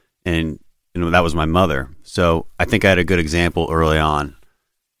that. And, that was my mother. So I think I had a good example early on.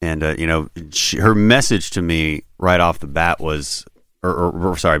 And, her message to me right off the bat was,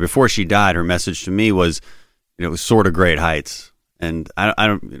 before she died, her message to me was, it was sort of great heights. And I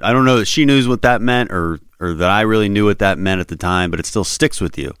don't know that she knew what that meant or that I really knew what that meant at the time, but it still sticks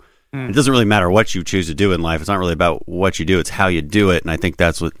with you. It doesn't really matter what you choose to do in life. It's not really about what you do. It's how you do it. And I think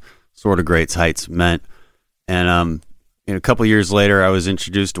that's what sort of great heights meant. And, a couple of years later, I was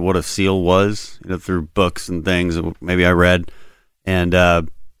introduced to what a SEAL was, through books and things maybe I read. And I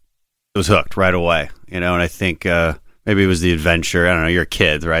was hooked right away, and I think maybe it was the adventure. I don't know. You're a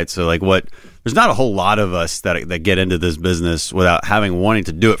kid, right? So there's not a whole lot of us that get into this business without wanting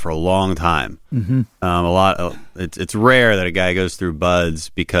to do it for a long time. Mm-hmm. It's rare that a guy goes through buds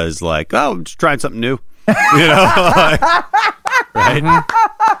because I'm just trying something new, right?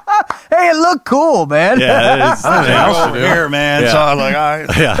 Hey, it looked cool, man. Yeah, it's Over here, man. Yeah. So I was like, all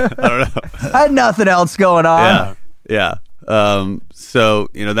right. yeah, I don't know. I had nothing else going on. Yeah. So,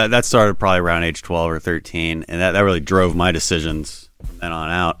 that started probably around age 12 or 13, and that really drove my decisions from then on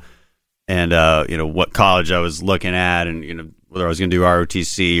out. And, what college I was looking at and, whether I was going to do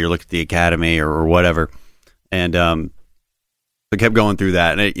ROTC or look at the academy or whatever. And I kept going through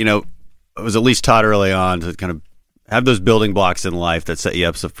that. And, I was at least taught early on to kind of have those building blocks in life that set you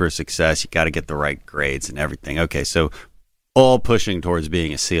up for success. You got to get the right grades and everything. Okay, so all pushing towards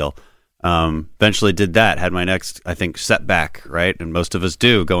being a SEAL. Eventually did that. Had my next, I think, setback, right? And most of us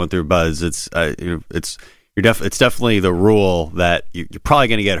do going through buds. It's definitely the rule that you're probably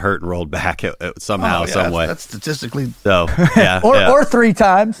going to get hurt and rolled back somehow, some way. That's statistically. So yeah, or 3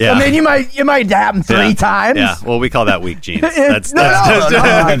 times. Yeah. I mean, you might happen 3 times. Yeah. Well, we call that weak genes. No, That's no, just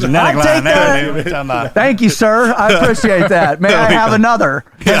no. Genetic I'll take line there, that. dude. We're talking about- Thank you, sir. I appreciate that. May I have another?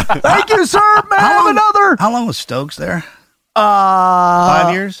 Thank you, sir. May I have another? How long was Stokes there? 5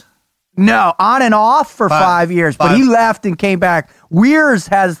 5 years? No, on and off for 5 years, but he left and came back. Weirs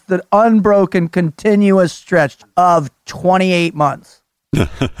has the unbroken, continuous stretch of 28 months.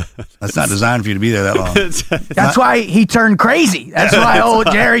 That's not designed for you to be there that long. That's why he turned crazy. That's why old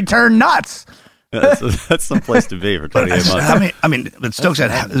Jerry turned nuts. that's some place to be for 28 months. I mean, but Stokes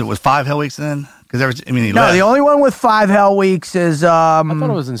had it was 5 hell weeks then because he No, left. the only one with 5 hell weeks is I thought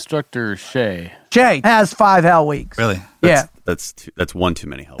it was instructor Shay. Jay has 5 hell weeks. Really? Yeah. that's one too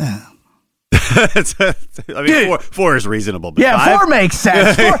many help. I mean, four is reasonable. But Yeah, 4 makes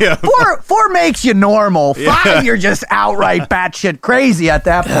sense. Four makes you normal. 5, you're just outright batshit crazy at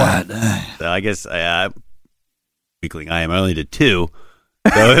that point. So I guess weakling I only did 2.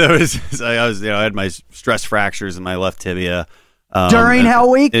 So there was, I had my stress fractures in my left tibia. During Hell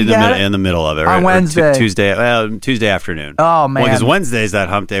Week? In the middle of it. On Wednesday. Tuesday afternoon. Oh, man. Because Wednesday's that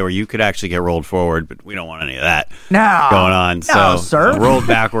hump day where you could actually get rolled forward, but we don't want any of that No. going on. No, So sir. I rolled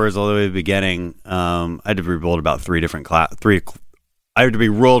backwards all the way to the beginning. I had to be rolled about 3 different I had to be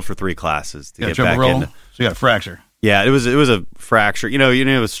rolled for 3 classes to get back in. So you got a fracture. Yeah, it was a fracture.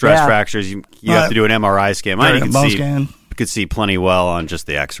 With stress fractures, you have to do an MRI scan. Mine, you could see plenty well on just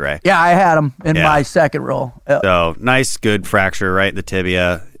the X-ray. Yeah, I had them in my second roll. So nice, good fracture right in the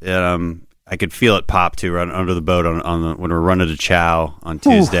tibia. I could feel it pop too right under the boat when we were running to Chow on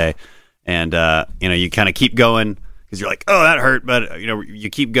Tuesday, and you kind of keep going because you're like, oh, that hurt, but you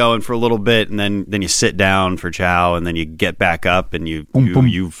keep going for a little bit, and then you sit down for Chow, and then you get back up, and you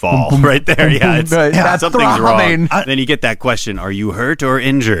fall right there. Something's wrong. Then you get that question: are you hurt or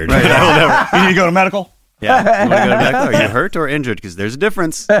injured? Right. You need to go to medical. Yeah, you want to go to medical? Are you hurt or injured? Because there's a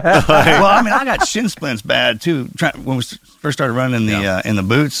difference. Well, I mean, I got shin splints bad too when we first started running in the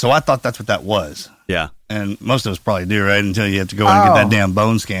boots. So I thought that's what that was. Yeah, and most of us probably do, right? Until you have to go in and get that damn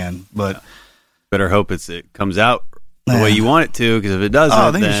bone scan. But better hope it comes out the way you want it to. Because if it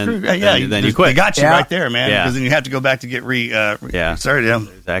doesn't, then you're screwed. Then you quit. They got you right there, man. Because then you have to go back to get restarted. Yeah,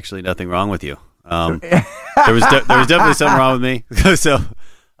 there's actually nothing wrong with you. There was definitely something wrong with me. So.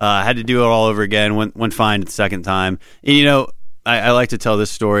 I had to do it all over again. Went fine the second time. And, I like to tell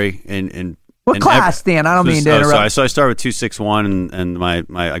this story. What class, Dan? I don't mean to interrupt. So I started with 261, and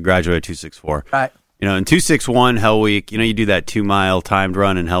I graduated 264. Right. In 261 Hell Week, you do that 2-mile timed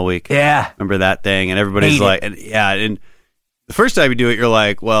run in Hell Week. Yeah. Remember that thing? And everybody's and the first time you do it, you're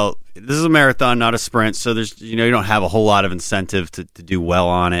like, well, this is a marathon, not a sprint, so there's you don't have a whole lot of incentive to do well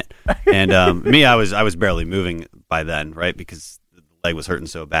on it. And me, I was barely moving by then, right? Because leg was hurting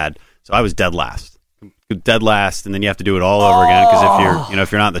so bad, so I was dead last, and then you have to do it all over again because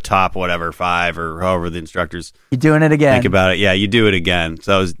if you're not in the top 5 or however the instructors you're doing it again. Think about it, you do it again.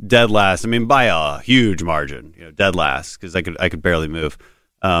 So I was dead last. I mean, by a huge margin, dead last because I could barely move.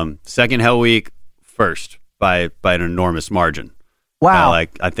 Second Hell Week, first by an enormous margin. Wow! I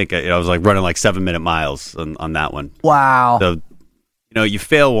think I was running 7-minute miles on that one. Wow! So you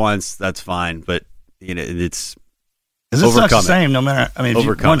fail once, that's fine, but it's. Because it sucks the same, no matter. I mean,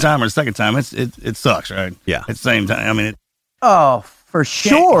 one time or the second time, it sucks, right? Yeah, it's the same time. I mean, for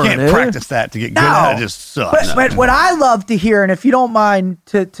sure. You can't practice that to get good at it. It just sucks. But what I love to hear, and if you don't mind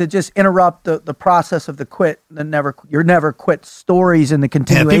to just interrupt the process of your never quit stories and the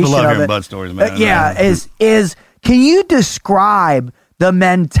continuation people love of hearing it. Bud stories, man. Is can you describe the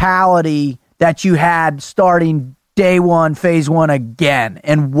mentality that you had starting day 1, phase 1 again,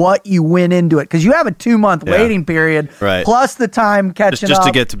 and what you went into it? Because you have a 2-month waiting period, right? Plus the time catching just up.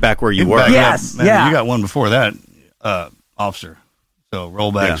 to get to back where you were. Yes, man, you got one before that, officer. So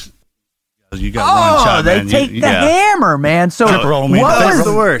rollbacks. You got one shot. They man. take the hammer, man. So what was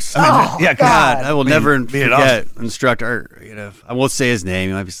the worst? God, I will never forget instructor. I won't say his name.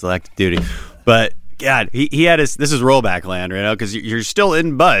 He might be selective duty, but. God, he had his. This is rollback land, because you're still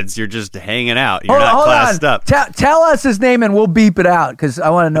in buds. You're just hanging out. You're not classed up. Tell us his name and we'll beep it out because I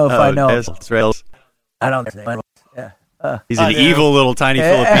want to know if I know. I don't know. Yeah. He's an evil little tiny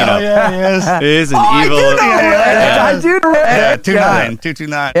Filipino. Yeah, he is an evil. I do know that.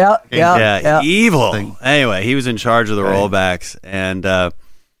 229. Yeah. Evil. Anyway, he was in charge of the rollbacks, and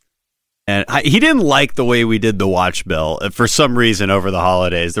he didn't like the way we did the watch bell for some reason over the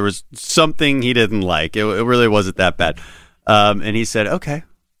holidays. There was something he didn't like. It really wasn't that bad. And he said, okay.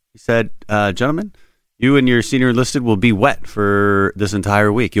 He said, gentlemen, you and your senior enlisted will be wet for this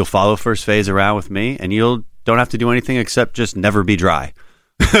entire week. You'll follow first phase around with me, and you don't have to do anything except just never be dry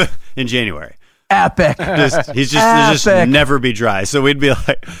in January. Epic. He's just never be dry. So we'd be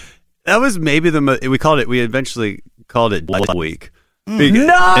like, that was maybe we eventually called it Blood Week.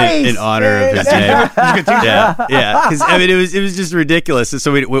 Nice! In honor of his name. Yeah. Because it was just ridiculous. And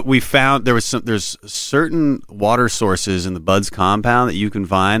so we found there's certain water sources in the Buds compound that you can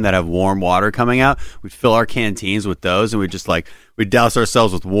find that have warm water coming out. We'd fill our canteens with those, and we'd douse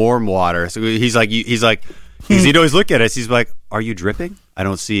ourselves with warm water. So he's like he'd always look at us. He's like, "Are you dripping? I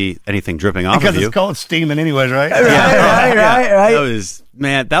don't see anything dripping off of you." Because it's cold steaming anyways, right? Right.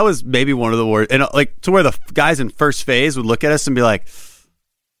 That was maybe one of the worst. And to where the guys in first phase would look at us and be like,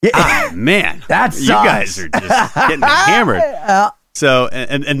 man, that sucks. You guys are just getting hammered. So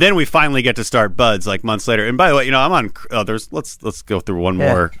and then we finally get to start buds like months later. And by the way, I'm on. Let's go through one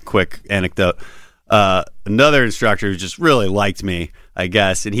more quick anecdote. Another instructor who just really liked me, I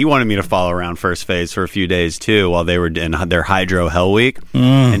guess, and he wanted me to follow around first phase for a few days too while they were in their Hydro Hell Week,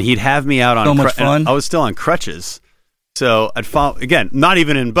 and he'd have me out on. So much fun. I was still on crutches. So I'd follow again, not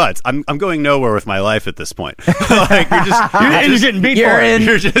even in butts. I'm going nowhere with my life at this point. Like you're getting beat for it.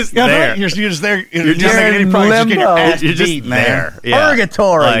 You're just there. You're just there. You're in limbo. You're just there. Yeah.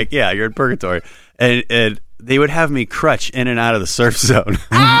 Purgatory. Like you're in purgatory. And they would have me crutch in and out of the surf zone.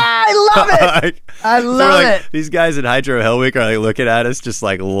 I love it. I love it. These guys at Hydro Hell Week are like looking at us, just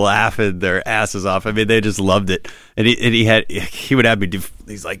like laughing their asses off. I mean, they just loved it. And he would have me do.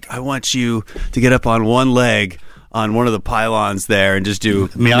 He's like, I want you to get up on one leg on one of the pylons there and just do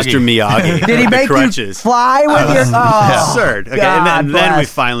Mr. Miyagi. Did he make crutches. You fly with your? Absurd. Okay, and then we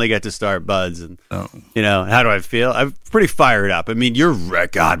finally get to start buds, and how do I feel? I'm pretty fired up. I mean,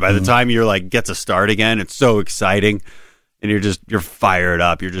 God. By the time you're like get to start again, it's so exciting. And you're fired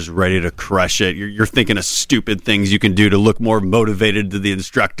up. You're just ready to crush it. You're thinking of stupid things you can do to look more motivated to the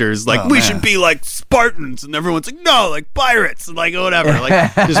instructors. Like, we should be like Spartans. And everyone's like, no, like pirates. And like, whatever.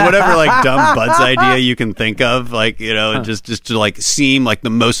 Like, just whatever like dumb buds idea you can think of. Like, just to like seem like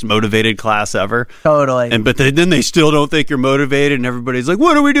the most motivated class ever. Totally. But then they still don't think you're motivated. And everybody's like,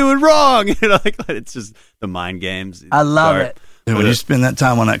 what are we doing wrong? Like, it's just the mind games. I love it. Dude, when you spend that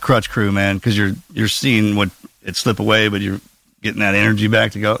time on that crutch crew, man, because you're seeing it slip away, but you're getting that energy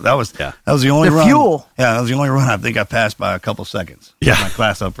back to go. That was the only run. Fuel. Yeah, that was the only run I think I passed by a couple seconds. Yeah, my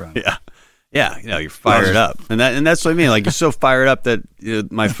class up run. Yeah. You're fired up, and that's what I mean. Like you're so fired up that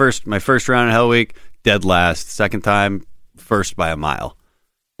my first round of Hell Week, dead last. Second time, first by a mile.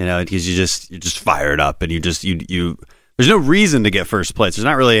 Because you're just fired up, and you there's no reason to get first place. There's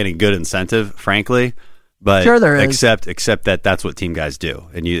not really any good incentive, frankly. But sure there is. Except that that's what team guys do,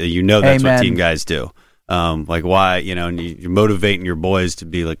 and that's what team guys do. Like why, and you're motivating your boys to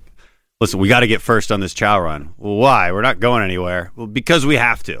be like, listen, we got to get first on this chow run. Well, why? We're not going anywhere. Well, because we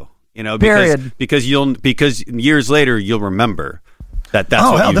have to, Period. because years later you'll remember that's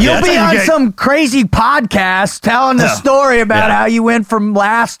what you You'll did. be on some crazy podcast telling the story about how you went from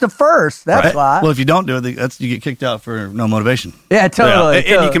last to first. That's why. Well, if you don't do it, you get kicked out for no motivation. Yeah, totally.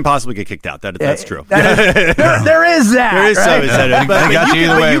 And you can possibly get kicked out. That's true. There is that. There is some incentive.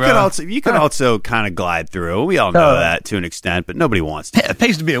 But you can also kind of glide through. We all know that to an extent, but nobody wants to. It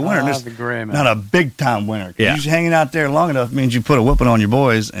pays to be a winner. Not a big time winner. Yeah. Just hanging out there long enough means you put a whooping on your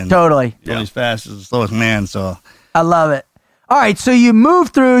boys and totally as fast as the slowest man. So I love it. All right, so you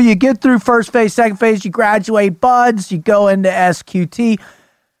move through, you get through first phase, second phase, you graduate buds, you go into SQT.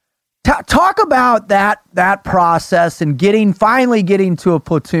 Talk about that process and finally getting to a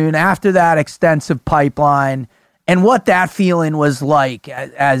platoon after that extensive pipeline and what that feeling was like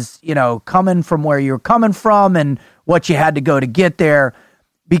as coming from where you're coming from and what you had to go to get there.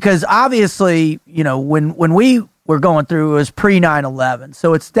 Because obviously, when we were going through, it was pre 9/11.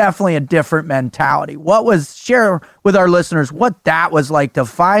 So it's definitely a different mentality. Share with our listeners what that was like to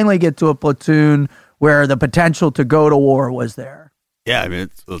finally get to a platoon where the potential to go to war was there. Yeah, I mean,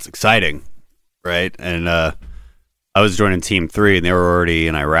 it's exciting, right? And I was joining Team 3, and they were already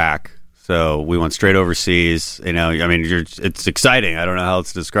in Iraq. So we went straight overseas. It's exciting. I don't know how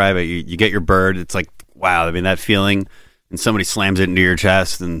else to describe it. You get your bird. It's like, wow. I mean, that feeling, and somebody slams it into your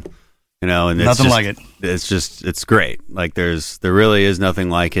chest, and and nothing like it. It's great. Like there really is nothing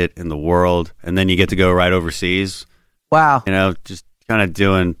like it in the world. And then you get to go right overseas. Wow. Just kind of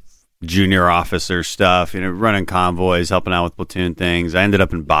doing junior officer stuff, running convoys, helping out with platoon things. I ended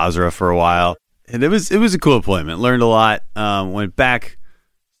up in Basra for a while. And it was a cool deployment. Learned a lot. Went back,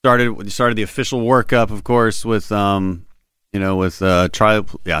 started the official workup, of course, with Charlie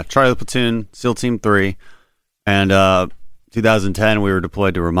Platoon, SEAL Team 3. And 2010, we were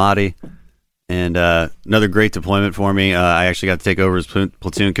deployed to Ramadi, and another great deployment for me. I actually got to take over as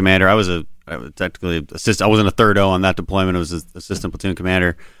platoon commander. I was technically assistant. I wasn't a third O on that deployment. I was an assistant platoon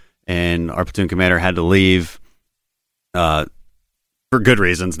commander, and our platoon commander had to leave for good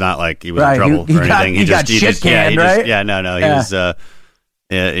reasons, not like he was in trouble or anything. He got shit canned, right?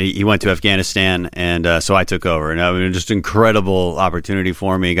 He went to Afghanistan, and so I took over. And I mean, just incredible opportunity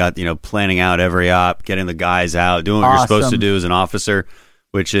for me. Got planning out every op, getting the guys out, doing what you're supposed to do as an officer,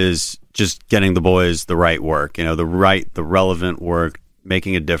 which is just getting the boys the right work, the relevant work,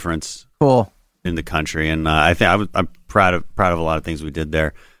 making a difference. Cool. In the country. And I think I'm proud of a lot of things we did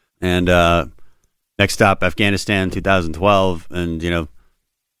there. And next stop, Afghanistan, 2012, and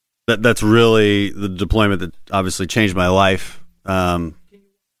that's really the deployment that obviously changed my life.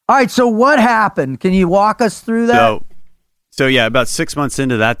 All right, so what happened? Can you walk us through that? So yeah, about 6 months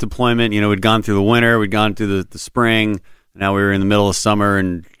into that deployment, we'd gone through the winter, we'd gone through the spring. Now we were in the middle of summer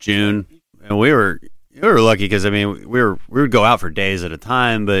in June, and we were lucky because we would go out for days at a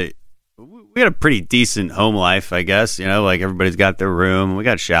time, but we had a pretty decent home life, I guess. Like everybody's got their room, we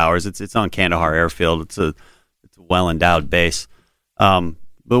got showers. It's on Kandahar Airfield. It's a well endowed base. But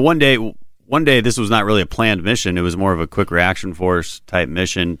one day this was not really a planned mission. It was more of a quick reaction force type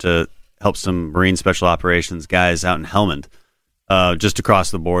mission to help some Marine Special Operations guys out in Helmand. Just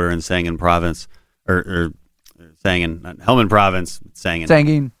across the border in Sangin province, or Sangin, not Helmand province,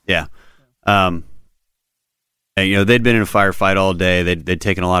 Sangin. Yeah. And, they'd been in a firefight all day. They'd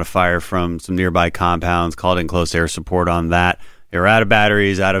taken a lot of fire from some nearby compounds, called in close air support on that. They were out of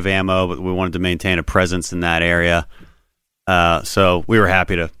batteries, out of ammo, but we wanted to maintain a presence in that area. So we were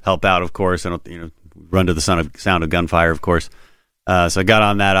happy to help out, of course, and run to the sound of gunfire, of course. So I got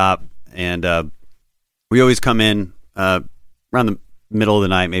on that op, and we always come in around the middle of the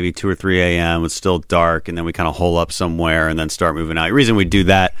night, maybe 2 or 3 a.m. It's still dark, and then we kind of hole up somewhere and then start moving out. The reason we do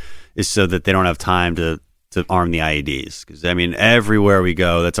that is so that they don't have time to arm the IEDs. Because, everywhere we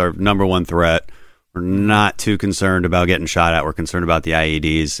go, that's our number one threat. We're not too concerned about getting shot at. We're concerned about the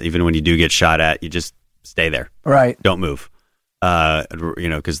IEDs. Even when you do get shot at, you just stay there. Right. Don't move.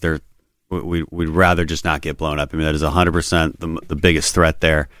 Because we'd rather just not get blown up. That is 100% the biggest threat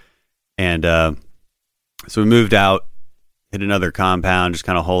there. And so we moved out, hit another compound, just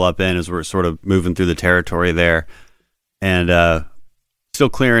kind of hole up in as we're sort of moving through the territory there, and still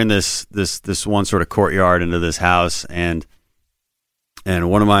clearing this one sort of courtyard into this house, and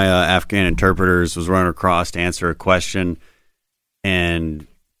one of my Afghan interpreters was running across to answer a question and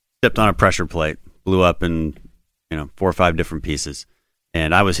stepped on a pressure plate, blew up in 4 or 5 different pieces,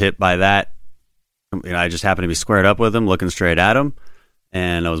 and I was hit by that. I just happened to be squared up with him, looking straight at him,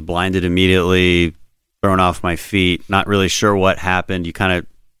 and I was blinded immediately, thrown off my feet, not really sure what happened. You kind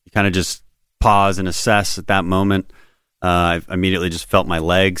of just pause and assess at that moment. I immediately just felt my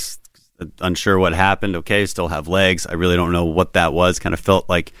legs, unsure what happened. Okay, still have legs. I really don't know what that was. Kind of felt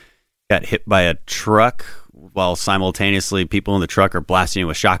like got hit by a truck while simultaneously people in the truck are blasting you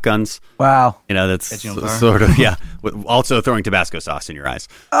with shotguns. Wow. That's sort of, yeah. Also throwing Tabasco sauce in your eyes.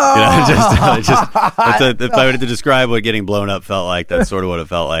 Oh. If I were to describe what getting blown up felt like, that's sort of what it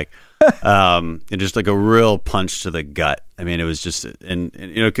felt like. And just like a real punch to the gut. It was just, and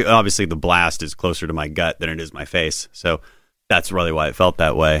obviously the blast is closer to my gut than it is my face. So that's really why it felt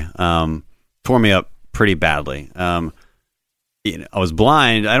that way. Tore me up pretty badly. I was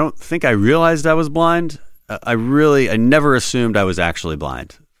blind. I don't think I realized I was blind. I never assumed I was actually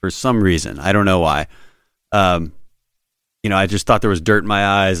blind for some reason. I don't know why. I just thought there was dirt in my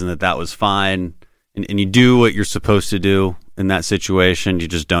eyes and that was fine. And you do what you're supposed to do in that situation. You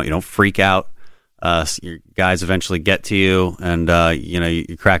don't freak out. Your guys eventually get to you, and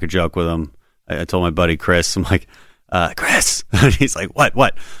you crack a joke with them. I told my buddy Chris, I'm like, Chris, and he's like,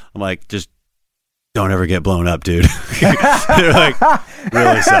 what? I'm like, just don't ever get blown up, dude. They're like,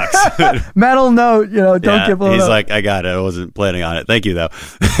 really sucks. Mental note, don't get blown up. He's like, I got it. I wasn't planning on it. Thank you, though.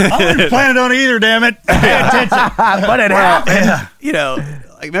 I wasn't planning on it either, damn it. Pay attention. But it happened.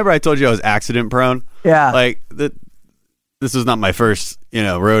 Remember I told you I was accident prone? Yeah. Like, this was not my first,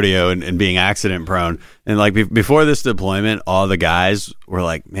 rodeo and being accident prone. And like before this deployment, all the guys were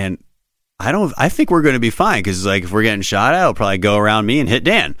like, man, I think we're going to be fine. Because like, if we're getting shot at, it'll probably go around me and hit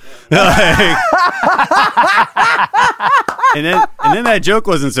Dan. And then that joke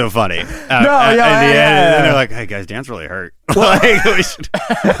wasn't so funny. In the end, and they're like, hey guys, Dan's really hurt. Well,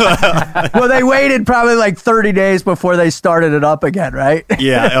 they waited probably like 30 days before they started it up again, right?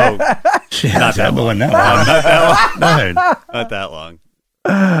 Yeah. Not that long. Not that long.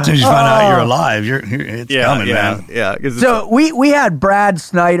 As soon as you find out you're alive, it's coming, man. Yeah. So we had Brad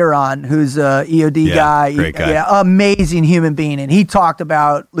Snyder on, who's a EOD guy. Great guy. Yeah, amazing human being. And he talked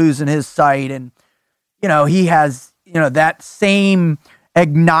about losing his sight. And, he has, that same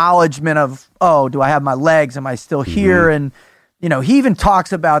acknowledgement of, oh, do I have my legs? Am I still here? And, he even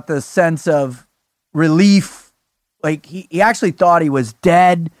talks about the sense of relief. Like he actually thought he was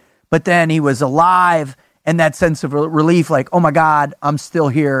dead, but then he was alive. And that sense of relief, like, oh my God, I'm still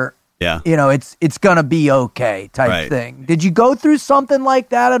here. Yeah. It's going to be okay type thing. Did you go through something like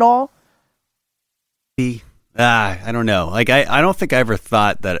that at all? I don't know. Like, I don't think I ever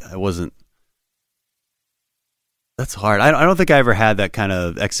thought that I wasn't. That's hard. I don't think I ever had that kind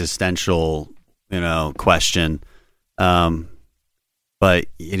of existential, question. But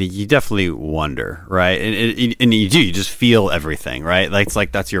you definitely wonder, right? And you do. You just feel everything, right? Like, it's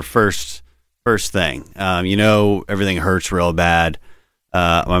like that's your first thing. Everything hurts real bad.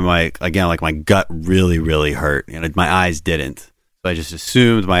 my gut really, really hurt, and my eyes didn't. So I just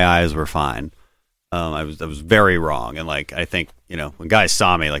assumed my eyes were fine. I was very wrong, and like I think when guys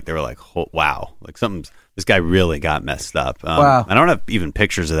saw me, like they were like, oh, "Wow, like this guy really got messed up." Wow. I don't have even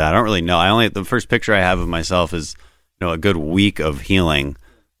pictures of that. I don't really know. The first picture I have of myself is a good week of healing.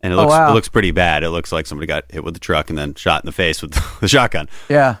 And it looks pretty bad. It looks like somebody got hit with the truck and then shot in the face with the shotgun.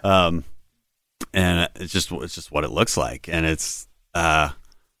 Yeah. And it's just what it looks like. And it's I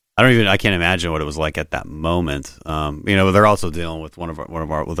can't imagine what it was like at that moment. They're also dealing with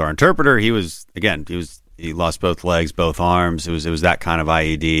with our interpreter. He lost both legs, both arms. It was that kind of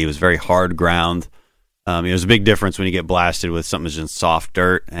IED. It was very hard ground. There's a big difference when you get blasted with something that's just soft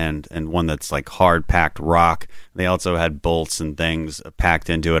dirt and one that's like hard packed rock. They also had bolts and things packed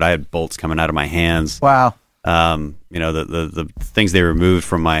into it. I had bolts coming out of my hands. Wow. The things they removed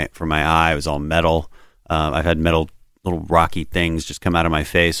from my eye was all metal. I've had metal little rocky things just come out of my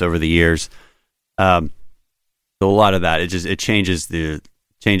face over the years. So a lot of that it changes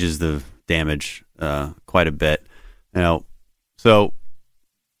the damage quite a bit. So.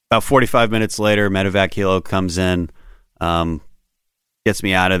 About 45 minutes later, Medevac Helo comes in, gets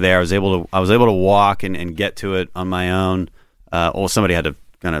me out of there. I was able to walk and get to it on my own. Somebody had to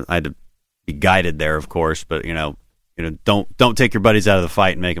I had to be guided there, of course. But don't take your buddies out of the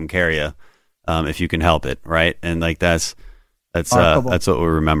fight and make them carry you if you can help it, right? And like that's what we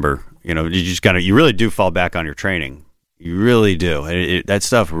remember. You really do fall back on your training. You really do. That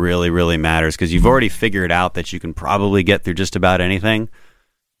stuff really, really matters because you've already figured out that you can probably get through just about anything.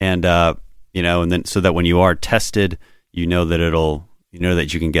 And and then so that when you are tested, that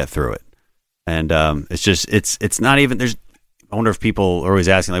that you can get through it. And it's not even. I wonder if people are always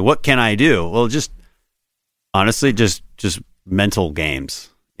asking like, what can I do? Well, just honestly, just mental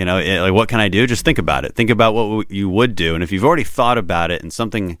games. Like what can I do? Just think about it. Think about what you would do, and if you've already thought about it, and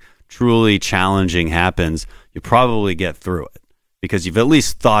something truly challenging happens, you probably get through it because you've at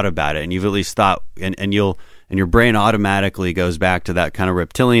least thought about it, and you've at least thought, and your brain automatically goes back to that kind of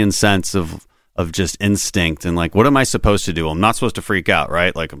reptilian sense of just instinct and like, what am I supposed to do? I'm not supposed to freak out,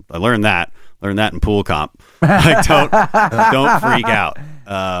 right? Like I learned that in pool comp. Like don't freak out.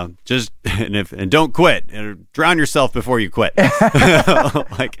 And don't quit and drown yourself before you quit.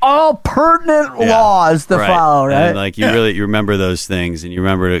 Like all pertinent laws to follow, right? And like you remember those things, and you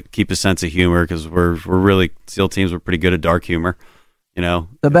remember to keep a sense of humor because we're really SEAL teams. We're pretty good at dark humor.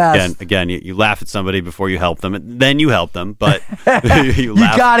 The best. Again, you laugh at somebody before you help them, and then you help them. But you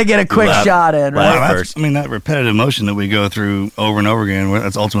got to get a quick shot in, right? First. That repetitive motion that we go through over and over again.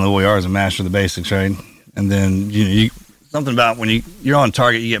 That's ultimately what we are as a master of the basics, right? And then something about when you're on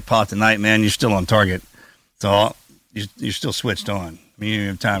target, you get popped at night, man. You're still on target, so you're still switched on. You don't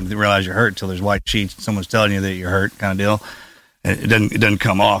have time to realize you're hurt until there's white sheets. And someone's telling you that you're hurt, kind of deal. It doesn't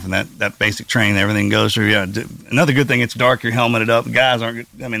come off, and that basic training, everything goes through. Yeah, another good thing, it's dark. You're helmeted up. Guys aren't.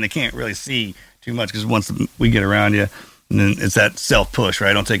 They can't really see too much because once we get around you, and then it's that self push,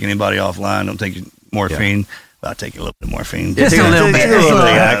 right? Don't take anybody offline. Don't take morphine. Yeah. Well, I'll take a little bit of morphine. Just a little bit.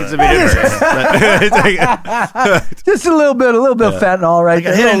 Just a little bit of fentanyl, right? Like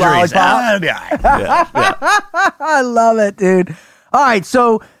a hit lollipop. I love it, dude. All right,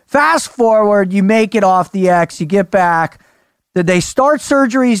 so fast forward, you make it off the X, you get back. Did they start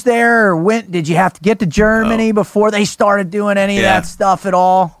surgeries there, or did you have to get to Germany before they started doing any of that stuff at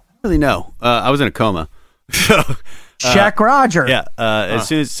all? Really, no. I was in a coma. Check Roger. Yeah. As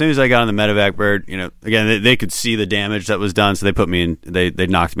soon as I got on the medevac bird, again, they could see the damage that was done, so they put me in. They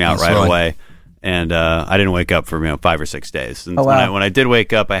knocked me out right away, and I didn't wake up for 5 or 6 days. And when I did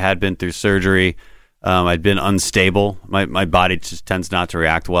wake up, I had been through surgery. I'd been unstable. My body just tends not to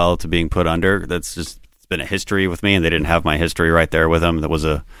react well to being put under. That's just been a history with me, and they didn't have my history right there with them. That was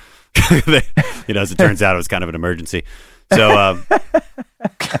as it turns out, it was kind of an emergency. So,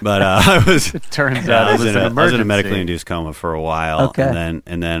 but I was. It turns out it was an emergency. I was in a medically induced coma for a while, okay.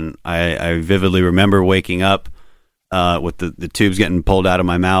 and then I vividly remember waking up with the tubes getting pulled out of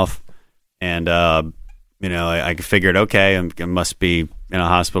my mouth, and I figured, okay, I must be in a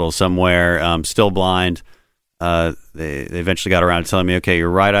hospital somewhere. Still blind. They eventually got around to telling me, okay,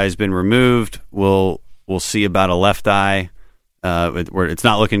 your right eye's been removed. We'll see about a left eye. It's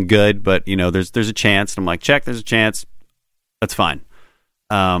not looking good, but there's a chance. And I'm like, check, there's a chance. That's fine.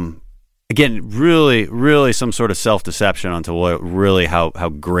 Again, really, really some sort of self-deception onto how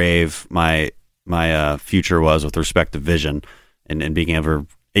grave my future was with respect to vision and being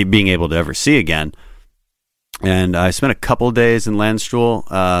able to ever see again. And I spent a couple of days in Landstuhl.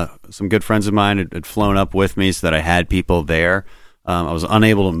 Some good friends of mine had flown up with me so that I had people there. I was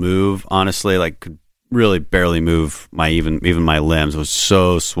unable to move, honestly, really barely move even my limbs. I was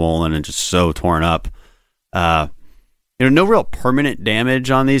so swollen and just so torn up. No real permanent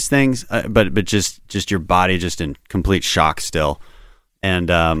damage on these things, but just your body just in complete shock still, and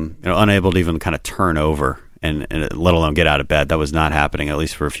unable to even kind of turn over and let alone get out of bed. That was not happening, at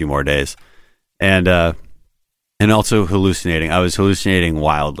least for a few more days, and also hallucinating. I was hallucinating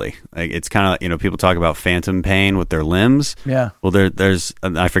wildly. Like, it's kind of, people talk about phantom pain with their limbs. Yeah. Well, there's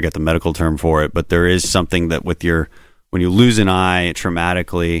I forget the medical term for it, but there is something that when you lose an eye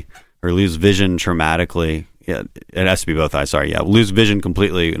traumatically or lose vision traumatically. Yeah, it has to be both eyes. Sorry, yeah, lose vision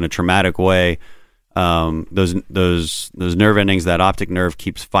completely in a traumatic way. Those nerve endings, that optic nerve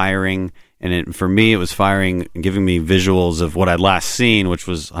keeps firing, and for me, it was firing and giving me visuals of what I'd last seen, which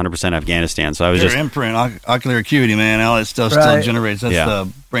was 100% Afghanistan. So I was Your imprint, ocular acuity, man. All that stuff still generates. That's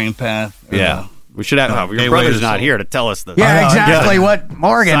the brain path. Yeah. We should have. Your brother's not here to tell us this. Yeah, exactly. What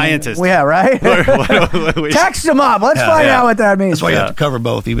Morgan? Scientist. Yeah, right. Text him up. Let's find out what that means. That's why you have to cover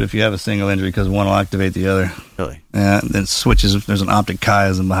both, even if you have a single injury, because one will activate the other. Really? Yeah. Then it switches. There's an optic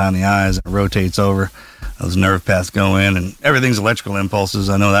chiasm behind the eyes. It rotates over. Those nerve paths go in, and everything's electrical impulses.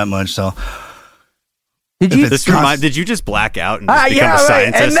 I know that much. So. Did you just black out and just become a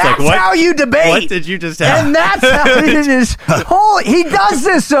scientist? And that's how you debate. What did you just have? And that's how it is. He does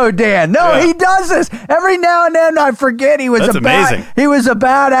this, so Dan. No, he does this every now and then. I forget he was amazing. He was a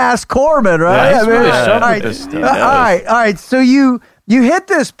badass corpsman, right? All right. So you hit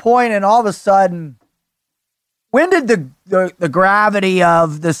this point, and all of a sudden, when did the gravity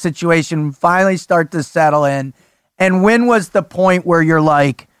of the situation finally start to settle in? And when was the point where you're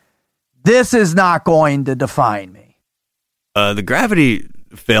like, this is not going to define me? The gravity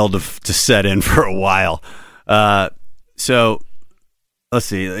failed to set in for a while. So let's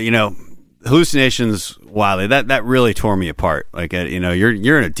see, hallucinations wildly, that really tore me apart. Like,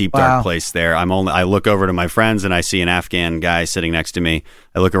 you're in a deep, dark place there. I look over to my friends and I see an Afghan guy sitting next to me.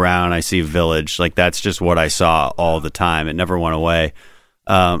 I look around, I see a village. Like, that's just what I saw all the time. It never went away.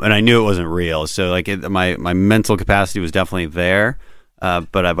 And I knew it wasn't real. So like my mental capacity was definitely there.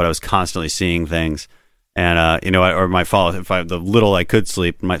 But I was constantly seeing things, and the little I could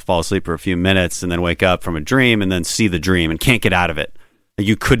sleep, might fall asleep for a few minutes and then wake up from a dream and then see the dream and can't get out of it.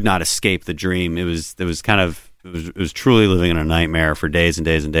 You could not escape the dream. It was truly living in a nightmare for days and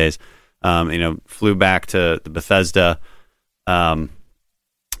days and days. Flew back to the Bethesda,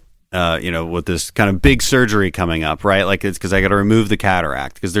 with this kind of big surgery coming up, right? Like, it's because I got to remove the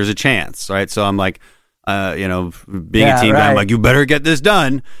cataract because there's a chance, right? So I'm like, being a team guy, I'm like, you better get this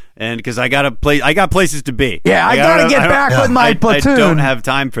done, and because I got places to be. Yeah, I got to get back with my platoon. I don't have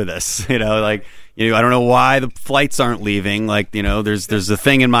time for this. I don't know why the flights aren't leaving. Like, there's a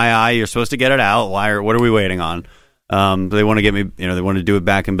thing in my eye. You're supposed to get it out. What are we waiting on? They want to get me. They want to do it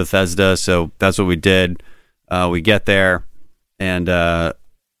back in Bethesda. So that's what we did. We get there, and a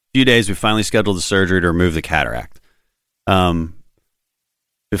few days we finally scheduled the surgery to remove the cataract.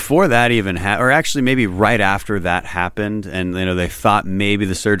 Before that even or actually maybe right after that happened, and they thought maybe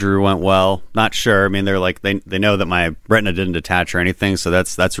the surgery went well. Not sure. I mean, they're like they know that my retina didn't detach or anything, so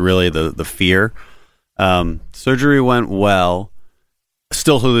that's really the fear. Surgery went well.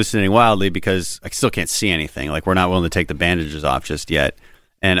 Still hallucinating wildly because I still can't see anything. Like, we're not willing to take the bandages off just yet.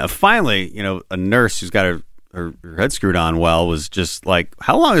 And finally, a nurse who's got her head screwed on well was just like,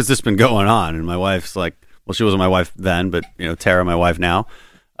 "How long has this been going on?" And my wife's like, well, she wasn't my wife then, but Tara, my wife now.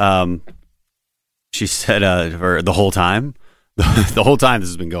 She said for the whole time, the whole time this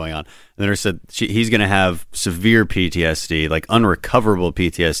has been going on. And then her said he's going to have severe PTSD, like unrecoverable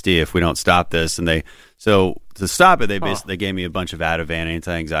PTSD, if we don't stop this. And to stop it, they gave me a bunch of Ativan,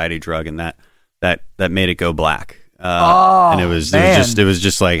 anti-anxiety drug, and that made it go black. And it was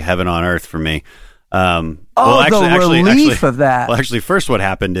just like heaven on earth for me. The relief of that. Well, actually, first what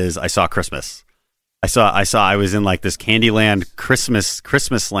happened is I saw Christmas. I was in like this Candyland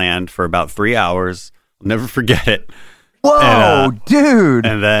Christmas land for about 3 hours. I'll never forget it. Whoa, dude!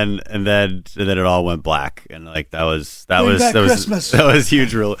 And then it all went black, and like that was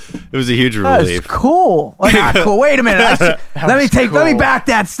huge. It was a huge relief. That's cool. Well, not cool. Wait a minute. Let me back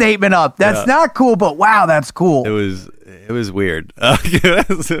that statement up. That's not cool, but wow, that's cool. It was weird.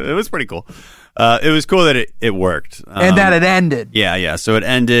 It was pretty cool. It was cool that it worked, and that it ended. Yeah. So it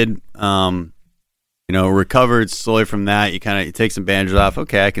ended. Recovered slowly from that. You take some bandages off.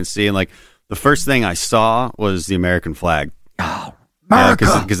 Okay, I can see. And like the first thing I saw was the American flag. Oh,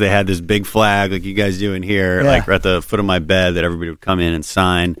 America! Because they had this big flag like you guys do in here, like right at the foot of my bed that everybody would come in and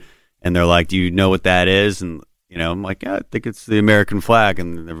sign. And they're like, "Do you know what that is?" And I'm like, "Yeah, I think it's the American flag."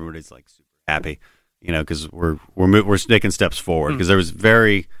 And everybody's like super happy, because we're taking steps forward because there was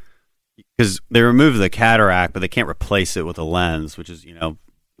because they remove the cataract, but they can't replace it with a lens, which is,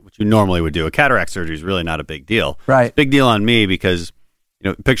 what you normally would do. A cataract surgery is really not a big deal. Right. It's a big deal on me because,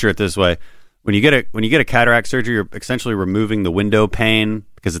 picture it this way. When you get a cataract surgery, you're essentially removing the window pane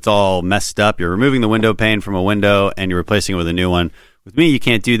because it's all messed up. You're removing the window pane from a window and you're replacing it with a new one. With me, you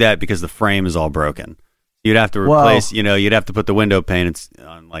can't do that because the frame is all broken. You'd have to replace, you'd have to put the window pane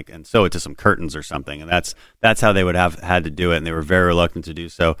and sew it to some curtains or something. And that's how they would have had to do it. And they were very reluctant to do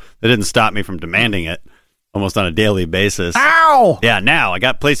so. That didn't stop me from demanding it almost on a daily basis. Ow! Yeah, now I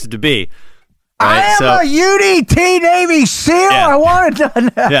got places to be. Right, I am a UDT Navy SEAL. Yeah. I want it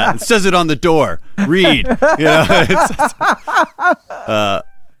done. Yeah, it says it on the door. Read.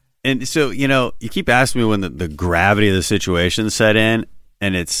 And so, you keep asking me when the gravity of the situation set in,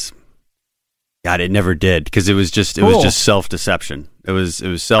 and God, it never did, because it was just self-deception. It was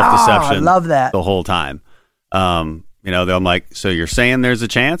self-deception. I love that the whole time. I'm like, so you're saying there's a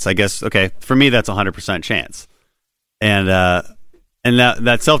chance? I guess, okay, for me that's 100% chance. And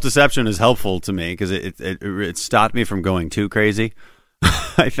that self-deception is helpful to me because it stopped me from going too crazy.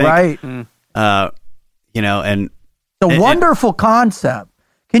 I think. Right. And it's a wonderful concept.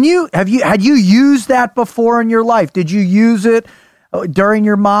 Had you used that before in your life? Did you use it during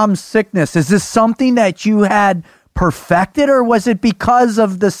your mom's sickness? Is this something that you had perfected, or was it because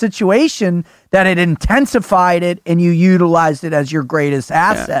of the situation that it intensified it and you utilized it as your greatest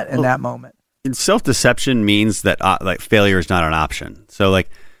asset in that moment? Self-deception means that failure is not an option. So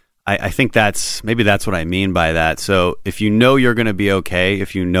I think that's what I mean by that. So if you know you're going to be okay,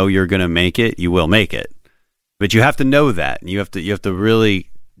 if you know you're going to make it, you will make it. But you have to know that, and you have to really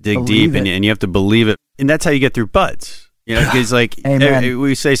dig deep, and you have to believe it. And that's how you get through BUD/S. Because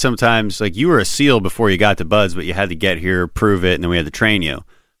we say sometimes, you were a SEAL before you got to BUD/S, but you had to get here, prove it, and then we had to train you.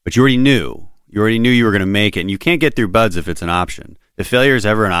 But you already knew you were going to make it, and you can't get through BUD/S if it's an option. If failure is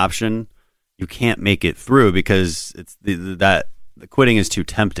ever an option, you can't make it through because it's the quitting is too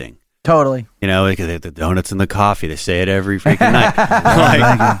tempting. Totally. The donuts and the coffee, they say it every freaking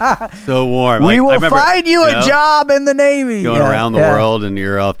night. So warm. We will find you a job in the Navy. Going around the world, and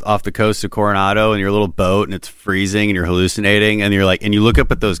you're off the coast of Coronado in your little boat, and it's freezing, and you're hallucinating, and you're and you look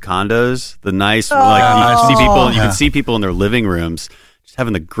up at those condos, the nice, you can see people in their living rooms just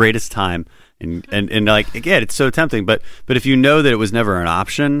having the greatest time. And again, it's so tempting, but if you know that it was never an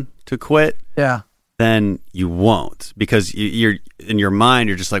option to quit, then you won't, because you're in your mind,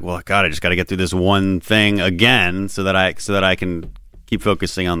 you're just like, well, God, I just got to get through this one thing again so that I can keep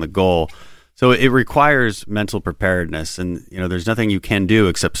focusing on the goal. So it requires mental preparedness, and there's nothing you can do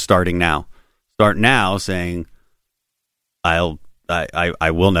except starting now. Start now, saying, I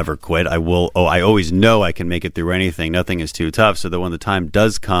will never quit. I always know I can make it through anything. Nothing is too tough. So that when the time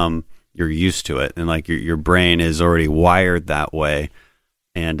does come, you're used to it, and your brain is already wired that way.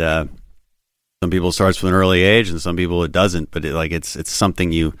 And some people it starts from an early age, and some people it doesn't. But it's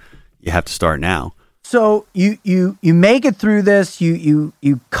something you have to start now. So you make it through this. You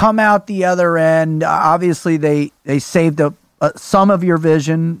come out the other end. Obviously, they saved some of your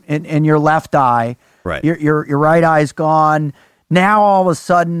vision in your left eye. Right. Your right eye's gone. Now all of a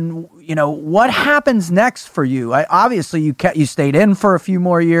sudden, what happens next for you? Obviously, you stayed in for a few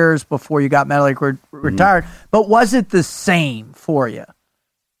more years before you got medically retired. Mm-hmm. But was it the same for you?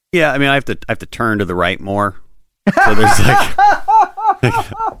 Yeah, I mean, I have to turn to the right more. So there's that's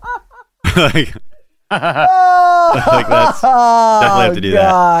definitely have to do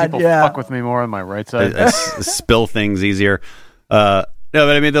that. People fuck with me more on my right side. I spill things easier. No,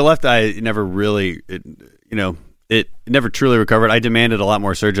 but I mean, the left eye never really, it never truly recovered. I demanded a lot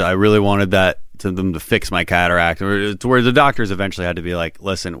more surgery. I really wanted them to fix my cataract, to where the doctors eventually had to be like,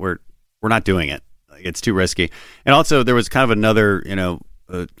 listen, we're not doing it. It's too risky. And also there was kind of another,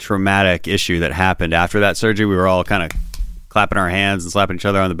 traumatic issue that happened after that surgery. We were all kind of clapping our hands and slapping each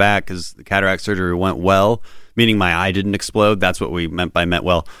other on the back because the cataract surgery went well, meaning my eye didn't explode. That's what we meant by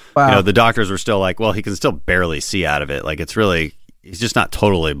well. Wow. The doctors were still like, well, he can still barely see out of it. He's just not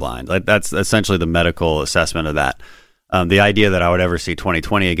totally blind. That's essentially the medical assessment of that. The idea that I would ever see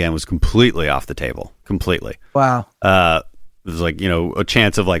 20/20 again was completely off the table. Completely. Wow. It was a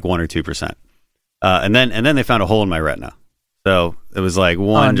chance of 1 or 2%. And then they found a hole in my retina. So it was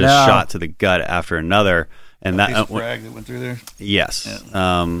one shot to the gut after another. And that piece of frag that went through there? Yes.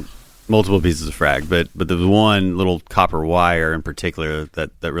 Yeah. Multiple pieces of frag, but there was one little copper wire in particular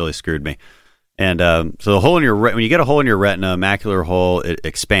that really screwed me. And so the hole in when you get a hole in your retina, a macular hole, it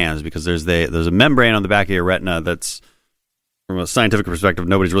expands because there's a membrane on the back of your retina that's, from a scientific perspective,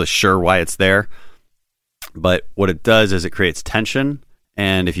 nobody's really sure why it's there. But what it does is it creates tension,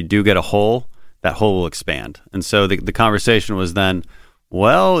 and if you do get a hole, that hole will expand. And so the conversation was then,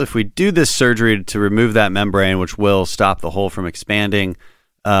 well, if we do this surgery to remove that membrane, which will stop the hole from expanding,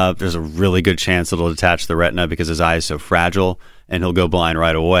 there's a really good chance it'll detach the retina because his eye is so fragile and he'll go blind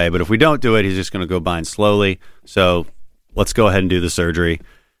right away. But if we don't do it, he's just going to go blind slowly. So let's go ahead and do the surgery.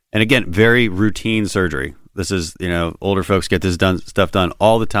 And again, very routine surgery. This is, older folks get this stuff done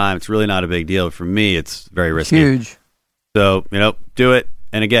all the time. It's really not a big deal. For me, it's very risky. Huge. So, do it.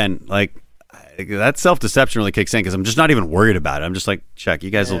 And again, like that self-deception really kicks in because I'm just not even worried about it. I'm just like, check, you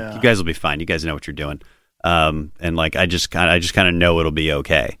guys will be fine. You guys know what you're doing. And like, I just kind of know it'll be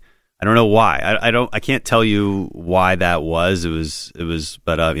okay. I don't know why. I can't tell you why that was. It was,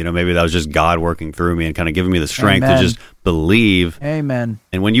 but maybe that was just God working through me and kind of giving me the strength to just believe. Amen.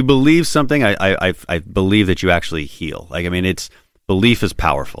 And when you believe something, I believe that you actually heal. Like, I mean, belief is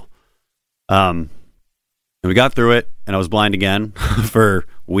powerful. And we got through it, and I was blind again for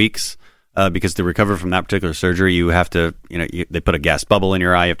weeks because to recover from that particular surgery, you have to, they put a gas bubble in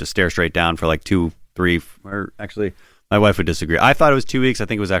your eye. You have to stare straight down for like 2, 3, or actually, my wife would disagree. I thought it was 2 weeks. I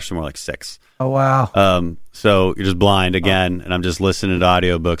think it was actually more like 6. Oh, wow. So you're just blind again, and I'm just listening to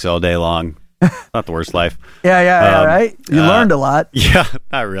audiobooks all day long. Not the worst life. Yeah, right? You learned a lot. Yeah,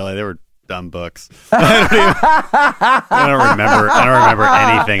 not really. They were dumb books. I don't remember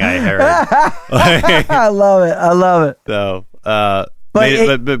anything I heard. I love it. So,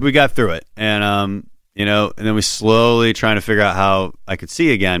 but we got through it, and and then we slowly trying to figure out how I could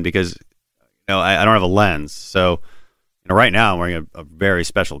see again because I don't have a lens. So right now I'm wearing a very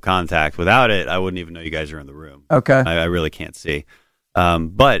special contact. Without it, I wouldn't even know you guys are in the room. Okay, I really can't see.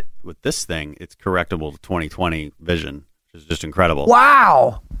 But with this thing, it's correctable to 20/20 vision, which is just incredible.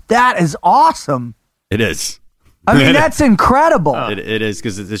 Wow, that is awesome. It is. I mean, that's incredible. It is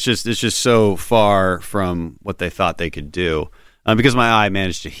because it's just so far from what they thought they could do. Because my eye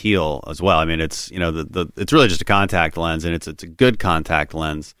managed to heal as well. I mean, it's it's really just a contact lens, and it's a good contact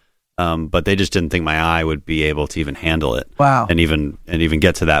lens. But they just didn't think my eye would be able to even handle it. Wow. And even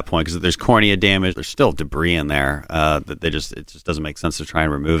get to that point because there's cornea damage. There's still debris in there that it just doesn't make sense to try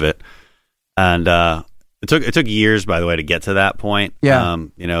and remove it. And it took years, by the way, to get to that point. Yeah.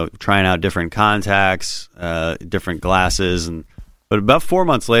 Trying out different contacts, different glasses, but about 4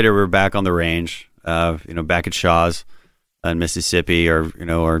 months later, we were back on the range. Back at Shaw's in Mississippi.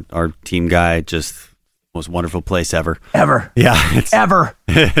 Our team guy, just most wonderful place ever. Ever. Yeah. Ever.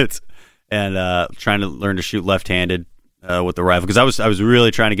 And trying to learn to shoot left-handed with the rifle because I was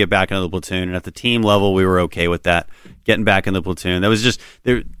really trying to get back into the platoon, and at the team level we were okay with that, getting back in the platoon. That was just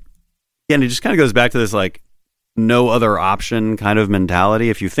there. Again, it just kind of goes back to this like no other option kind of mentality.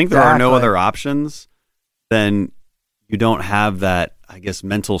 If you think there are no other options, then you don't have that, I guess,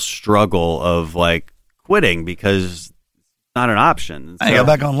 mental struggle of like quitting because it's not an option. I got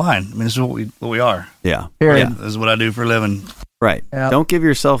back online. I mean, this is what we are. Yeah. This is what I do for a living. Right. Yep. Don't give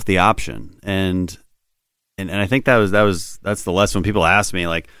yourself the option. And I think that's the lesson when people ask me,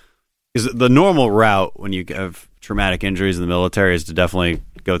 like, is the normal route when you have traumatic injuries in the military is to definitely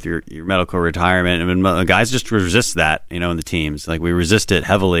go through your medical retirement. I mean, guys just resist that, in the teams. Like, we resist it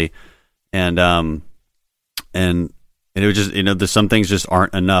heavily. And it was just, there's some things just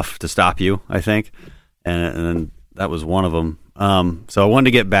aren't enough to stop you, I think. And that was one of them. So I wanted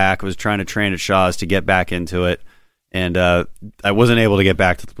to get back. I was trying to train at Shaw's to get back into it. And I wasn't able to get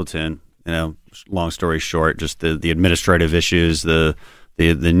back to the platoon. Long story short, just the administrative issues, the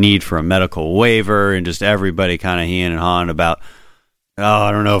need for a medical waiver, and just everybody kind of heeing and hawing about,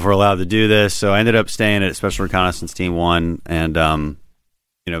 I don't know if we're allowed to do this. So I ended up staying at Special Reconnaissance Team 1 and,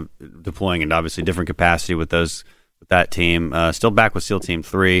 deploying in obviously different capacity with that team. Still back with SEAL Team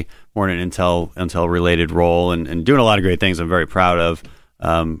 3, more in an intel related role, and doing a lot of great things I'm very proud of.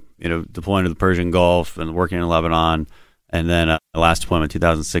 Deploying to the Persian Gulf and working in Lebanon, and then the last deployment,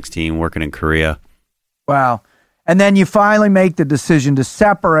 2016, working in Korea. Wow. And then you finally make the decision to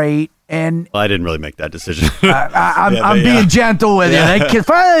separate. And I didn't really make that decision. I'm being gentle with you.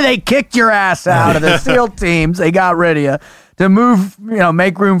 Finally, they kicked your ass out of the SEAL teams. They got rid of you to move,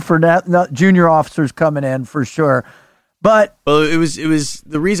 make room for junior officers coming in for sure. But it was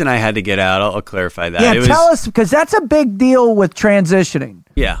the reason I had to get out. I'll clarify that. Yeah, tell us, because that's a big deal with transitioning.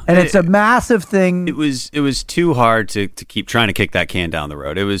 Yeah, and it's a massive thing. It was too hard to keep trying to kick that can down the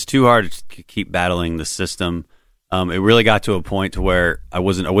road. It was too hard to keep battling the system. It really got to a point to where I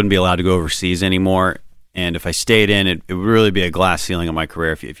wouldn't be allowed to go overseas anymore. And if I stayed in, it would really be a glass ceiling on my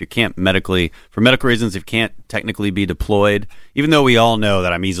career. If you can't for medical reasons, if you can't technically be deployed, even though we all know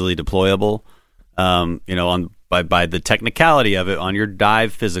that I'm easily deployable, by the technicality of it, on your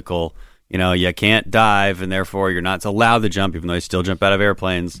dive physical, you can't dive, and therefore you're not allowed to jump, even though you still jump out of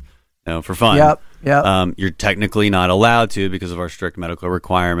airplanes. for fun. Yep. You're technically not allowed to because of our strict medical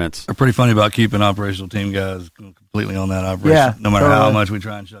requirements. They're pretty funny about keeping operational team guys completely on that operation, Yeah, no matter totally. how much we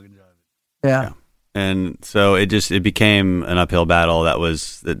try and shuck and jive. Yeah. And so it became an uphill battle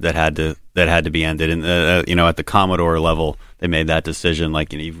that had to be ended. And at the Commodore level, they made that decision.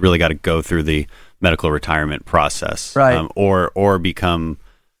 Like, you've really got to go through the medical retirement process, right? Or become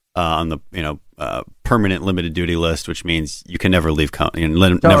on the permanent limited duty list, which means you can never leave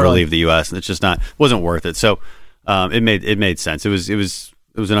never leave the U.S. And it's just wasn't worth it. So it made sense. It was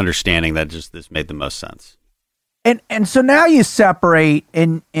an understanding that just this made the most sense. And so now you separate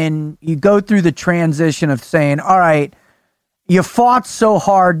and you go through the transition of saying, all right, you fought so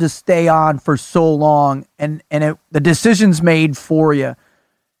hard to stay on for so long, and the decision's made for you.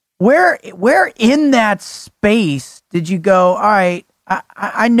 Where in that space did you go, all right,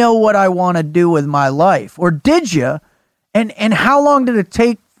 I know what I want to do with my life? Or did you? And how long did it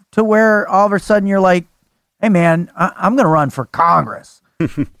take to where all of a sudden you're like, hey, man, I'm going to run for Congress?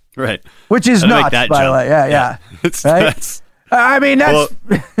 Right. Which is nuts, by the way. Yeah. Right? I mean, that's...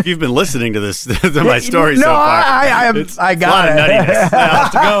 Well, if you've been listening to this, to my story so far. I got it. Nuttiness. I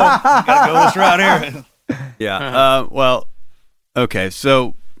have to go. Got to go this route here. Yeah. Well, okay.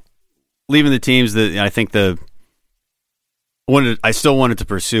 So leaving the teams, I think I still wanted to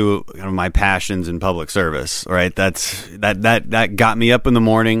pursue my passions in public service. Right. That got me up in the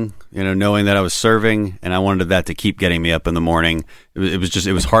morning, knowing that I was serving, and I wanted that to keep getting me up in the morning. It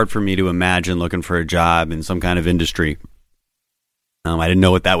was hard for me to imagine looking for a job in some kind of industry. I didn't know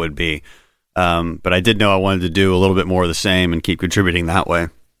what that would be. But I did know I wanted to do a little bit more of the same and keep contributing that way.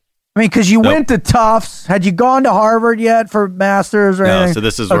 I mean, because you went to Tufts. Had you gone to Harvard yet for master's or anything? No, so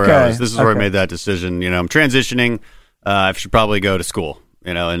this is where I was. This is where I made that decision. I'm transitioning. I should probably go to school,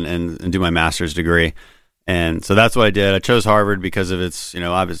 and do my master's degree. And so that's what I did. I chose Harvard because of its,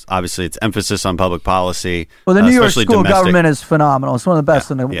 obviously its emphasis on public policy. Well, the New York School of Government is phenomenal. It's one of the best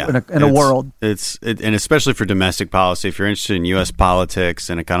in the world. And especially for domestic policy, if you're interested in U.S. politics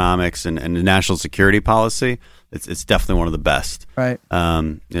and economics and national security policy, it's definitely one of the best. Right.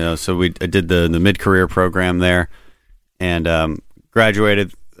 So I did the mid-career program there, and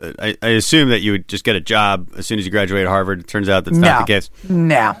graduated. I assumed that you would just get a job as soon as you graduated Harvard. It turns out that's not the case.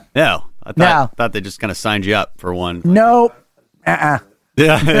 No. I thought they just kind of signed you up for one. Nope. Yeah.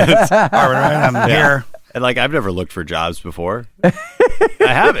 Harvard, right? I'm here. And I've never looked for jobs before. I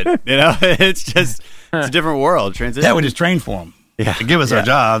haven't. It's a different world. Transition. Yeah, we just trained for them. Yeah. To give us our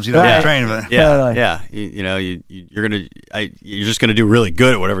jobs. We train for them. Yeah. You're just gonna do really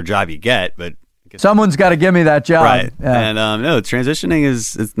good at whatever job you get, but someone's got to give me that job. Right. Yeah. And no, transitioning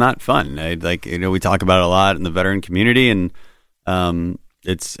it's not fun. We talk about it a lot in the veteran community, and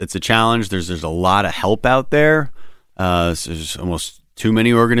it's a challenge. There's a lot of help out there. There's almost too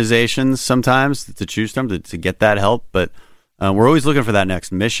many organizations sometimes to choose from to get that help, but we're always looking for that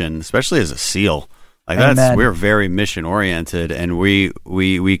next mission, especially as a SEAL. We're very mission oriented, and we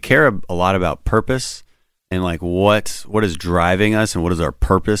care a lot about purpose and what is driving us, and what is our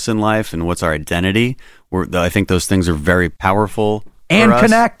purpose in life, and what's our identity. I think those things are very powerful and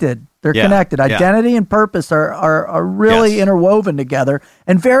connected. They're connected. Identity and purpose are really interwoven together,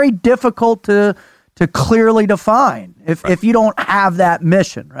 and very difficult to clearly define if you don't have that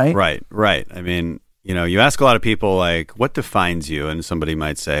mission, right? Right. I mean, you ask a lot of people what defines you, and somebody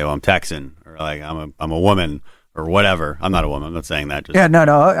might say, "Oh, I'm Texan," or I'm a woman, or whatever. I'm not a woman. I'm not saying that. No.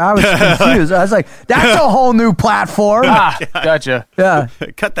 I was confused. I was like, that's a whole new platform. Gotcha. Yeah.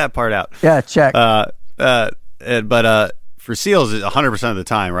 Cut that part out. Yeah, check. But for SEALs, 100% of the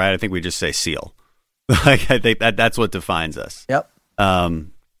time, right? I think we just say SEAL. I think that's what defines us. Yep.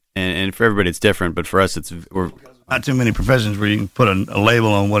 And for everybody, it's different. But for us, we're not too many professions where you can put a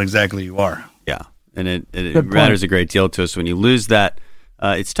label on what exactly you are. Yeah, and it matters a great deal to us. When you lose that,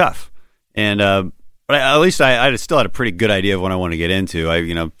 it's tough. And but at least I still had a pretty good idea of what I wanted to get into.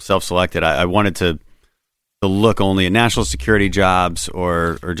 I self-selected. I wanted to look only at national security jobs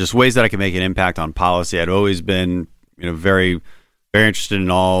or just ways that I could make an impact on policy. I'd always been very, very interested in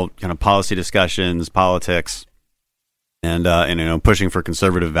all kind of policy discussions, politics, and pushing for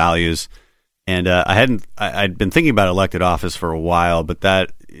conservative values. And I'd been thinking about elected office for a while, but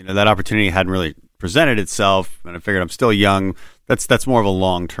that opportunity hadn't really presented itself. And I figured I'm still young. That's more of a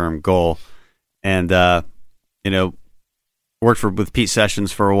long-term goal. And worked with Pete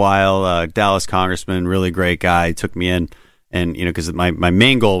Sessions for a while, Dallas congressman, really great guy. He took me in, and because my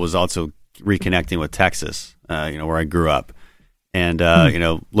main goal was also reconnecting with Texas, where I grew up, and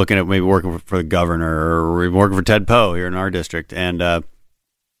looking at maybe working for the governor or working for Ted Poe here in our district, and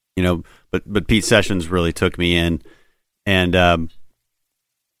but Pete Sessions really took me in, and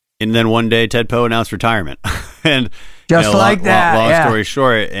And then one day, Ted Poe announced retirement, and Just like that. Long story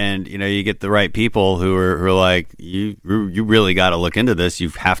short, and you get the right people who are like, you really got to look into this. You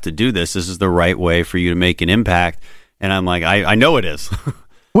have to do this. This is the right way for you to make an impact. And I'm like, I know it is.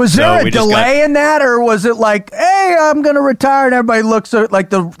 Was there a delay in that, or was it like, hey, I'm going to retire, and everybody looks at, like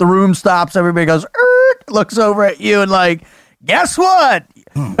the room stops, everybody goes, looks over at you and like, guess what?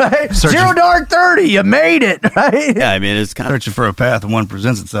 Right? Zero Dark 30, you made it, right? Yeah, I mean, it's kind of searching for a path and one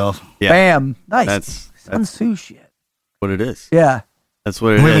presents itself. Yeah. Bam. Nice. That's Sun Tzu shit. what it is. Yeah. That's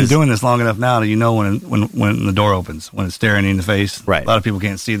what it is. We've been doing this long enough now that you know when the door opens, when it's staring you in the face. Right. A lot of people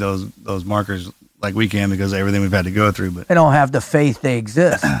can't see those markers like we can because of everything we've had to go through. But They don't have the faith they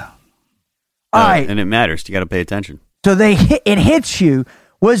exist. All right. And it matters. You got to pay attention. So it hits you.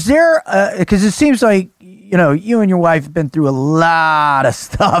 Was there, because it seems like, you and your wife have been through a lot of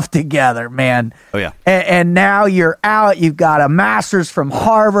stuff together, man. Oh, yeah. And now you're out. You've got a master's from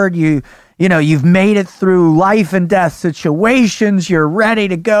Harvard. You've made it through life and death situations. You're ready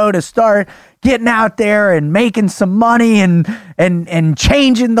to go to start getting out there and making some money and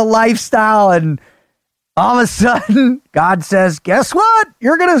changing the lifestyle. And all of a sudden, God says, guess what?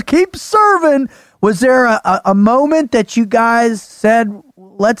 You're going to keep serving. Was there a moment that you guys said,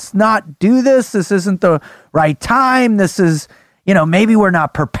 let's not do this? This isn't the right time. This is, maybe we're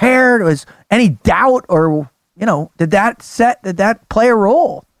not prepared. Was any doubt or, did that play a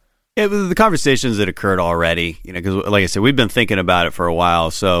role? Yeah, the conversations that occurred already, because like I said, we've been thinking about it for a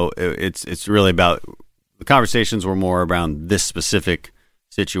while. So it's really about, the conversations were more around this specific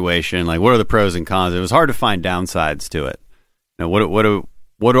situation. Like, what are the pros and cons? It was hard to find downsides to it. What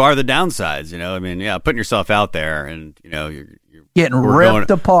are the downsides? I mean, yeah, putting yourself out there, and you're getting ripped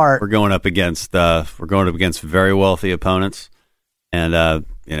apart. We're going up against very wealthy opponents, and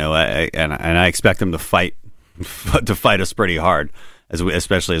I expect them to fight us pretty hard,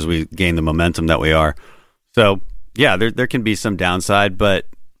 especially as we gain the momentum that we are. So yeah, there can be some downside, but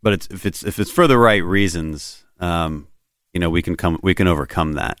if it's for the right reasons, we can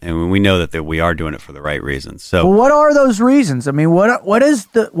overcome that, and we know that we are doing it for the right reasons. So, well, what are those reasons? I mean, what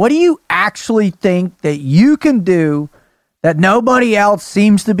do you actually think that you can do that nobody else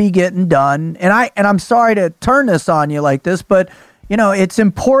seems to be getting done? And I'm sorry to turn this on you like this, but it's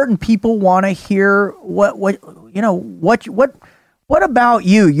important. People want to hear what about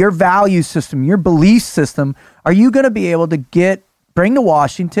you, your value system, your belief system. Are you going to be able to bring to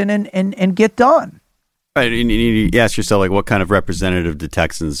Washington and get done? Right, and you ask yourself, like, what kind of representative do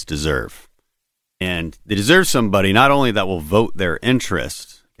Texans deserve? And they deserve somebody not only that will vote their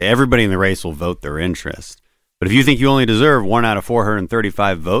interest. Okay, everybody in the race will vote their interest. But if you think you only deserve 1 out of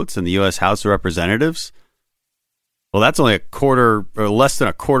 435 votes in the U.S. House of Representatives, well, that's only less than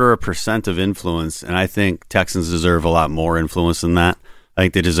a quarter of % of influence. And I think Texans deserve a lot more influence than that. I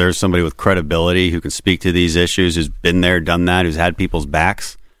think they deserve somebody with credibility who can speak to these issues, who's been there, done that, who's had people's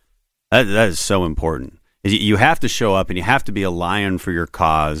backs. That is so important. You have to show up, and you have to be a lion for your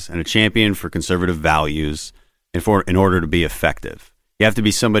cause and a champion for conservative values in order to be effective. You have to be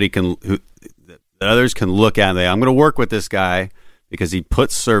somebody that others can look at and say, I'm going to work with this guy because he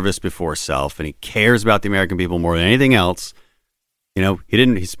puts service before self, and he cares about the American people more than anything else. He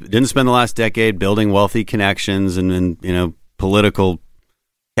didn't spend the last decade building wealthy connections and political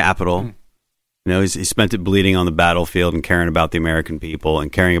capital. He spent it bleeding on the battlefield and caring about the American people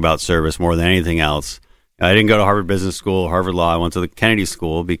and caring about service more than anything else. I didn't go to Harvard Business School, Harvard Law. I went to the Kennedy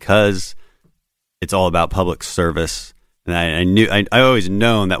School because it's all about public service. And I always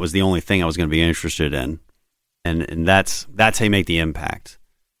known that was the only thing I was going to be interested in. And that's how you make the impact.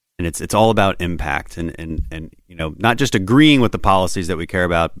 And it's all about impact and not just agreeing with the policies that we care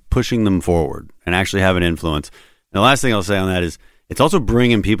about, pushing them forward and actually have an influence. And the last thing I'll say on that is it's also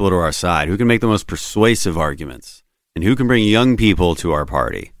bringing people to our side who can make the most persuasive arguments and who can bring young people to our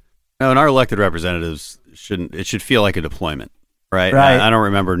party. And our elected representatives should feel like a deployment, right? I don't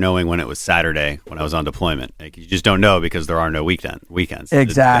remember knowing when it was Saturday when I was on deployment. Like, you just don't know because there are no weekends.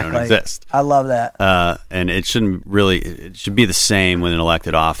 Exactly. They don't exist. I love that. And it should be the same with an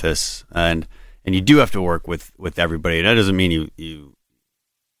elected office. And you do have to work with everybody. That doesn't mean you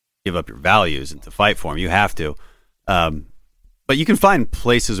give up your values and to fight for them. You have to. But you can find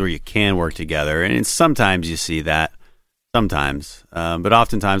places where you can work together. And sometimes you see that. Sometimes, but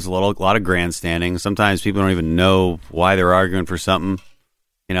oftentimes a lot of grandstanding. Sometimes people don't even know why they're arguing for something.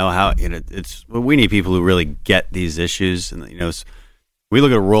 We need people who really get these issues. And we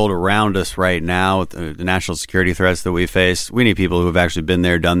look at the world around us right now with the national security threats that we face. We need people who have actually been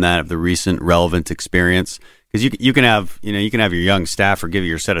there, done that, have the recent relevant experience, because you can have your young staffer give you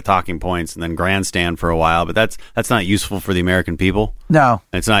your set of talking points and then grandstand for a while, but that's not useful for the American people. No,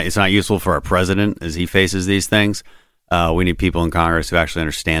 it's not useful for our president as he faces these things. We need people in Congress who actually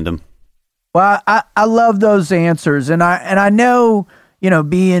understand them. Well, I love those answers, and I know,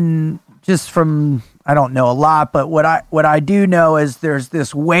 being just from, I don't know a lot, but what I do know is there's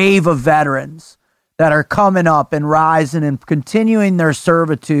this wave of veterans that are coming up and rising and continuing their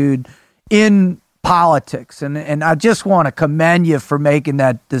servitude in politics, and I just want to commend you for making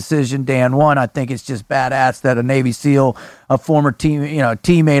that decision, Dan. One, I think it's just badass that a Navy SEAL, a former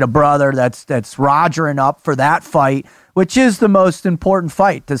teammate, a brother, that's rogering up for that fight, which is the most important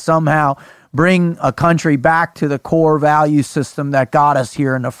fight, to somehow bring a country back to the core value system that got us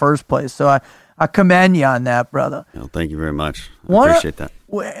here in the first place. So I commend you on that, brother. Well, thank you very much. I appreciate that.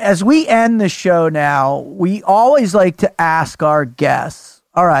 As we end the show now, we always like to ask our guests,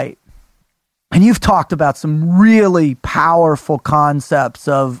 all right, and you've talked about some really powerful concepts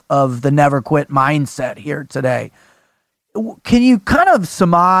of the never quit mindset here today. Can you kind of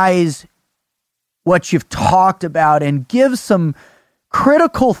surmise what you've talked about and give some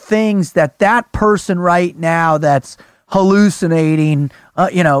critical things that person right now that's hallucinating,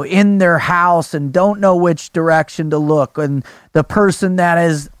 in their house and don't know which direction to look, and the person that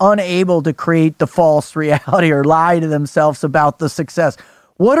is unable to create the false reality or lie to themselves about the success?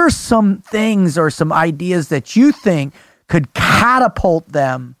 What are some things or some ideas that you think could catapult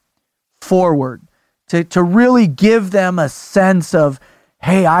them forward to really give them a sense of,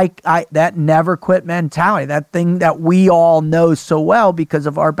 hey, I that never quit mentality, that thing that we all know so well because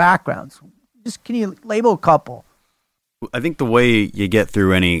of our backgrounds? Just, can you label a couple? I think the way you get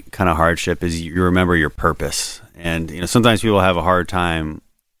through any kind of hardship is you remember your purpose. And, sometimes people have a hard time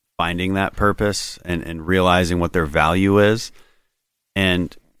finding that purpose and realizing what their value is.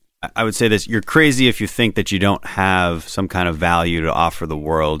 And I would say this: you're crazy if you think that you don't have some kind of value to offer the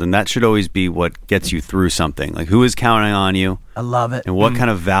world. And that should always be what gets you through something. Like, who is counting on you? I love it. And what kind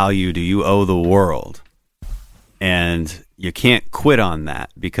of value do you owe the world? And you can't quit on that,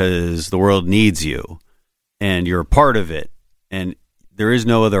 because the world needs you and you're a part of it. And there is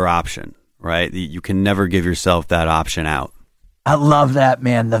no other option, right? You can never give yourself that option out. I love that,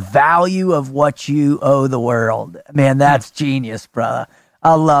 man. The value of what you owe the world. Man, that's genius, brother.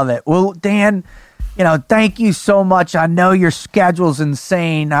 I love it. Well, Dan, thank you so much. I know your schedule's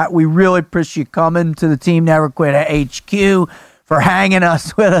insane. We really appreciate you coming to the Team Never Quit at HQ, for hanging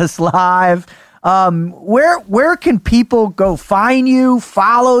with us live. Where can people go find you,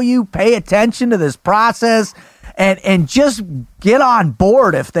 follow you, pay attention to this process, and just get on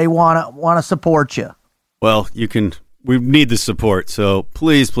board if they want to support you? Well, we need the support, so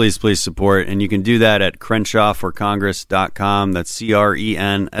please support, and you can do that at CrenshawForCongress.com. That's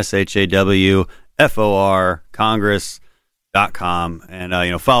CRENSHAWFOR Congress.com.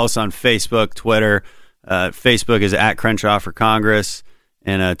 And follow us on Facebook, Twitter. Facebook is at Crenshaw for Congress,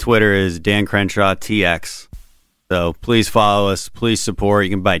 and Twitter is Dan Crenshaw TX. So please follow us, please support. You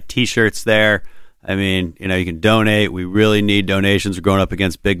can buy T-shirts there. I mean, you can donate. We really need donations. We're going up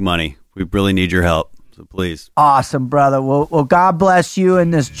against big money. We really need your help. So please. Awesome, brother. Well, God bless you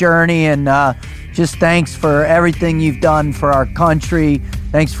in this journey, and just thanks for everything you've done for our country.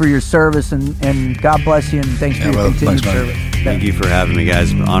 Thanks for your service, and God bless you, and thanks for your continued service. Thank you for having me,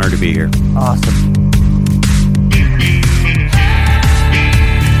 guys. Honored to be here. Awesome.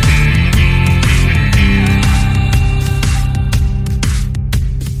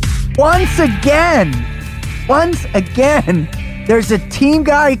 Once again, there's a team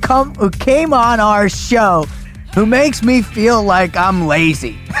guy who came on our show who makes me feel like I'm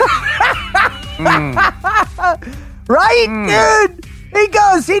lazy. Right, dude? He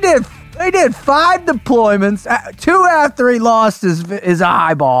did 5 deployments, 2 after he lost his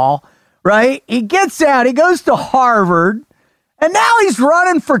eyeball, right? He gets out, he goes to Harvard, and now he's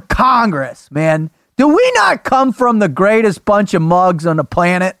running for Congress, man. Do we not come from the greatest bunch of mugs on the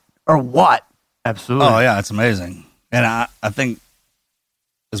planet, or what? Absolutely. Oh, yeah, it's amazing. And I think,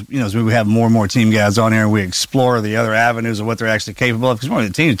 as we have more and more team guys on here, and we explore the other avenues of what they're actually capable of, because we're on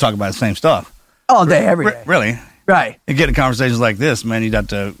the team to talk about the same stuff. All day, every day. Really. Right. You get in conversations like this, man, you'd have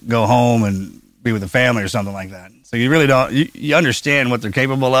to go home and be with the family or something like that. So you really don't, you understand what they're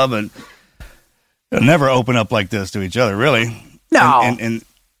capable of, and they'll never open up like this to each other, really. No. And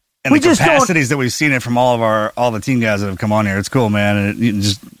the capacities that we've seen it from all the team guys that have come on here. It's cool, man. And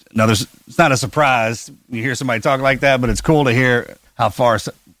it's not a surprise you hear somebody talk like that, but it's cool to hear how far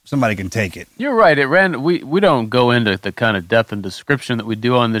somebody can take it. You're right. We don't go into the kind of depth and description that we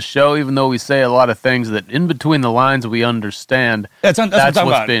do on this show, even though we say a lot of things that in between the lines we understand. That's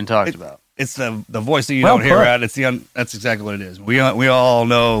what's being talked about. it's the voice that you Well don't hear put. out. That's exactly what it is. We all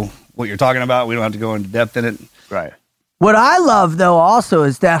know what you're talking about. We don't have to go into depth in it. Right. What I love, though, also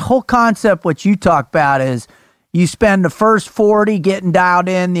is that whole concept, what you talk about is you spend the first 40 getting dialed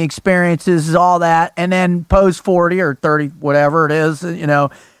in, the experiences, all that, and then post 40 or 30, whatever it is,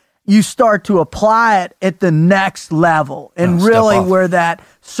 you start to apply it at the next level and step really off. where that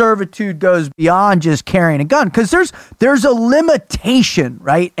servitude goes beyond just carrying a gun. Because there's a limitation,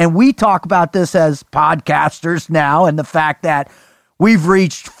 right? And we talk about this as podcasters now and the fact that we've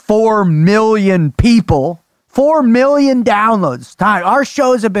reached 4 million people, 4 million downloads. Our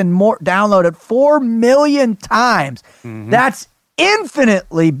shows have been more downloaded 4 million times. That's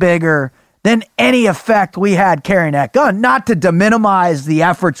infinitely bigger than any effect we had carrying that gun. Not to minimize the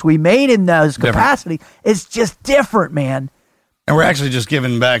efforts we made in those capacity. It's just different, man. And we're actually just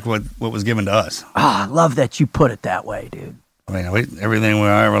giving back what was given to us. I love that you put it that way, dude. I mean, everything we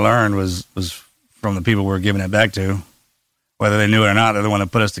ever learned was from the people we're giving it back to. Whether they knew it or not, they're the one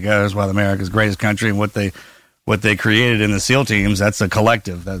that put us together. That's why America's greatest country and what they created in the SEAL teams, that's a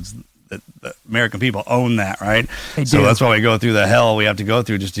collective. That's the American people own that, right? They So do. that's why we go through the hell we have to go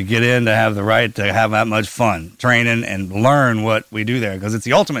through just to get in, to have the right to have that much fun, training, and learn what we do there, because it's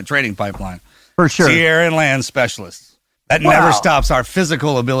the ultimate training pipeline. For sure. Sea, air, and land specialists. That Wow. never stops. Our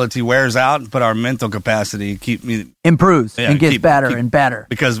physical ability wears out, but our mental capacity Improves Yeah, and gets keep- better keep- and better.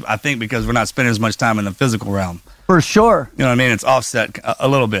 because we're not spending as much time in the physical realm. For sure. You know what I mean? It's offset a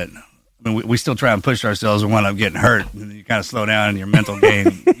little bit. I mean, we still try and push ourselves and wind up getting hurt. And you kind of slow down in your mental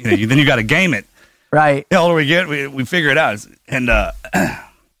game. Then you got to game it. Right. The older we get, we figure it out. And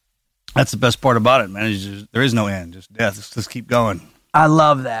that's the best part about it, man. Is just, there is no end, just death. Let's just keep going. I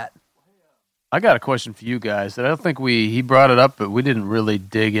love that. I got a question for you guys that I don't think he brought it up, but we didn't really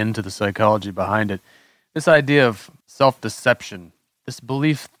dig into the psychology behind it. This idea of self-deception, this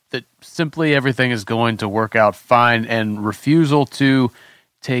belief that simply everything is going to work out fine, and refusal to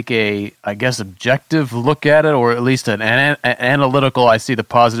take a, I guess, objective look at it, or at least an analytical, I see the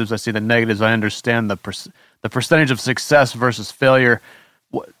positives, I see the negatives, I understand the percentage of success versus failure.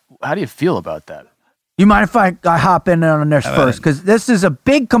 How do you feel about that? You mind if I hop in on this first? Because this is a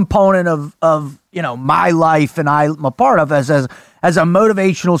big component of my life, and I'm a part of as a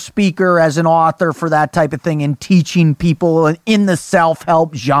motivational speaker, as an author for that type of thing, and teaching people in the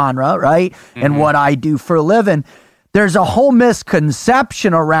self-help genre, right? And what I do for a living. There's a whole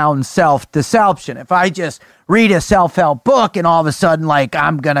misconception around self-deception. If I just read a self-help book and all of a sudden, like,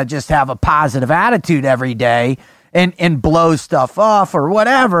 I'm going to just have a positive attitude every day and blow stuff off or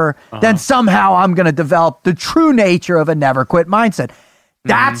whatever, then somehow I'm going to develop the true nature of a never quit mindset.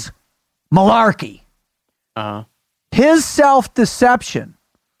 That's malarkey. His self-deception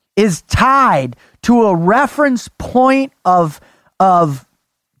is tied to a reference point of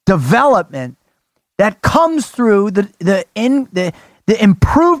development that comes through the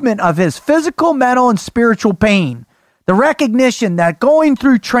improvement of his physical, mental, and spiritual pain. The recognition that going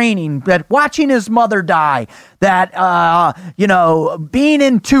through training, that watching his mother die, that being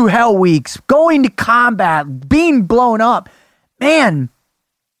in 2 hell weeks, going to combat, being blown up, man,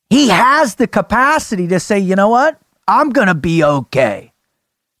 he has the capacity to say, you know what? I'm going to be okay.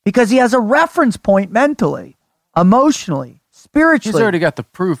 Because he has a reference point mentally, emotionally, spiritually. He's already got the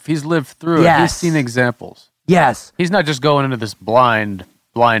proof. He's lived through it. He's Yes. seen examples. Yes. He's not just going into this blind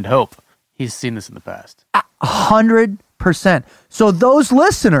hope. He's seen this in the past. 100%. So those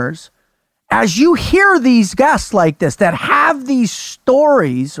listeners, as you hear these guests like this that have these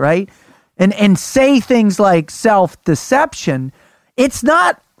stories, right, and say things like self-deception, it's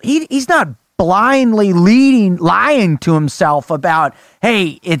not, he's not blindly lying to himself about,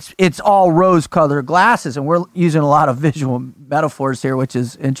 hey, it's all rose-colored glasses. And we're using a lot of visual metaphors here, which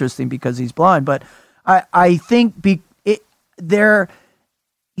is interesting because he's blind. But I think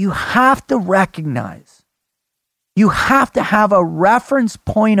you have to recognize, you have to have a reference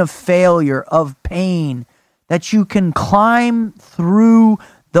point of failure, of pain, that you can climb through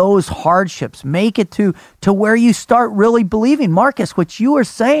those hardships, make it to where you start really believing, Marcus, what you were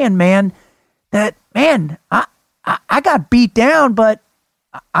saying, man, that, man, I got beat down, but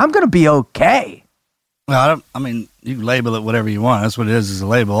I'm going to be okay. Well, I mean, you can label it whatever you want. That's what it is a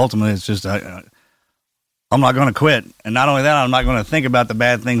label. Ultimately, it's just I'm not going to quit. And not only that, I'm not going to think about the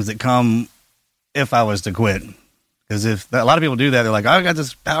bad things that come if I was to quit. Because a lot of people do that, they're like, I got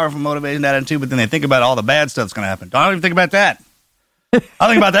this powerful motivation attitude, but then they think about all the bad stuff that's going to happen. I don't even think about that. I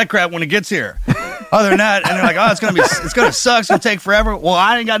think about that crap when it gets here. Other than that, and they're like, it's going to suck. It's going to take forever. Well,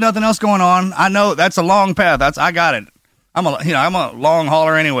 I ain't got nothing else going on. I know that's a long path. I got it. I'm a long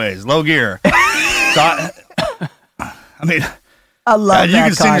hauler anyways, low gear. So I mean, I love you that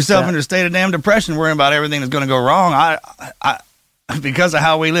can send yourself concept. into a state of damn depression worrying about everything that's going to go wrong. I because of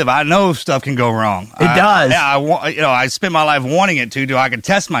how we live, I know stuff can go wrong. It does. Yeah, I spent my life wanting it to, I can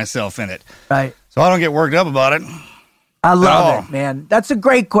test myself in it. Right. So I don't get worked up about it. I love Oh. it, man. That's a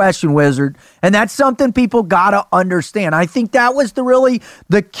great question, Wizard. And that's something people got to understand. I think that was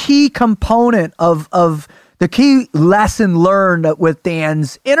the key component of the key lesson learned with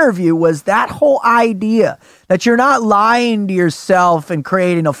Dan's interview was that whole idea that you're not lying to yourself and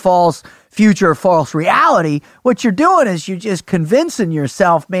creating a false future, false reality. What you're doing is you're just convincing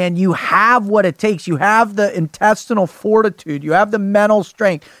yourself, man, you have what it takes. You have the intestinal fortitude. You have the mental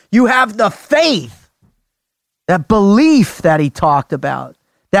strength. You have the faith, that belief that he talked about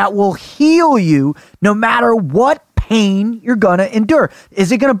that will heal you no matter what pain you're going to endure.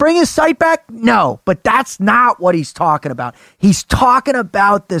 Is it going to bring his sight back? No, but that's not what he's talking about. He's talking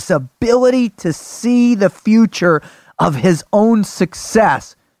about this ability to see the future of his own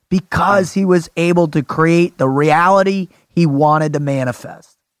success because he was able to create the reality he wanted to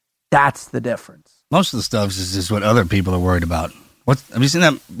manifest. That's the difference. Most of the stuff is just what other people are worried about. Have you seen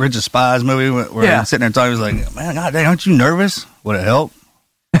that Bridge of Spies movie where he's sitting there talking? He's like, man, God dang, aren't you nervous? Would it help?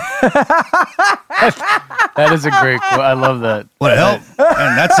 That is a great quote. I love that. Would it help?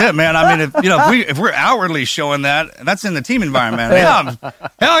 And that's it, man. I mean, if we're outwardly showing that, that's in the team environment.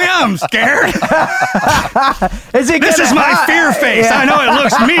 I'm scared. This is my fear face. I know it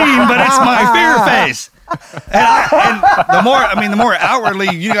looks mean, but it's my fear face. And the more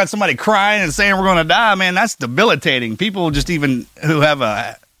outwardly you got somebody crying and saying we're going to die, man, that's debilitating. People just even who have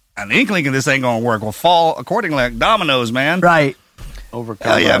an inkling of this ain't going to work will fall accordingly like dominoes, man. Right. Overcome.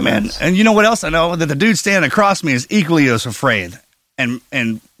 Hell yeah, man. And you know what else I know? That the dude standing across me is equally as afraid. And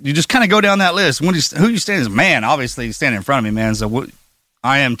you just kind of go down that list. Who you standing is, man, obviously he's standing in front of me, man. So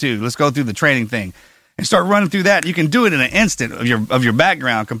I am too. Let's go through the training thing. And start running through that. You can do it in an instant of your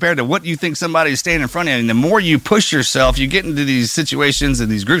background compared to what you think somebody is standing in front of you. And the more you push yourself, you get into these situations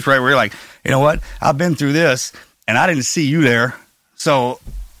and these groups, right, where you're like, you know what? I've been through this, and I didn't see you there. So,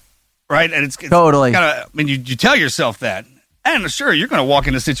 right? And it's totally. Kinda, I mean, you tell yourself that. And sure, you're going to walk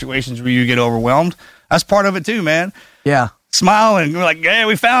into situations where you get overwhelmed. That's part of it too, man. Yeah. Smile and go like, hey,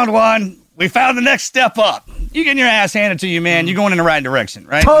 we found one. We found the next step up. You getting your ass handed to you, man. You're going in the right direction,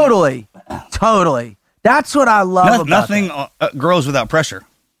 right? Totally. That's what I love about nothing grows without pressure.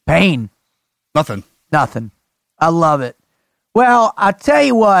 Pain. Nothing. I love it. Well, I tell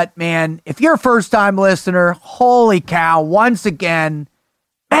you what, man, if you're a first-time listener, holy cow, once again,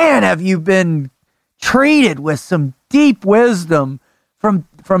 man, have you been treated with some deep wisdom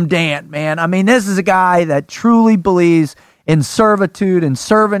from Dan, man. I mean, this is a guy that truly believes in servitude and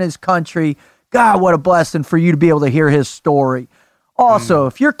serving his country. God, what a blessing for you to be able to hear his story. Also,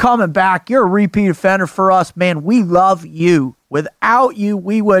 if you're coming back, you're a repeat offender for us, man, we love you. Without you,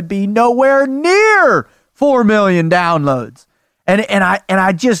 we would be nowhere near 4 million downloads. And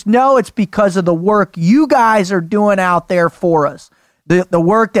I just know it's because of the work you guys are doing out there for us. The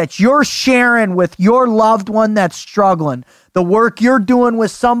work that you're sharing with your loved one that's struggling. The work you're doing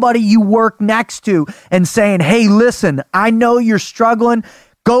with somebody you work next to and saying, hey, listen, I know you're struggling.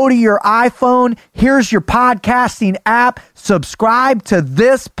 Go to your iPhone. Here's your podcasting app. Subscribe to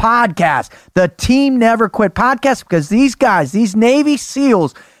this podcast, the Team Never Quit podcast, because these guys, these Navy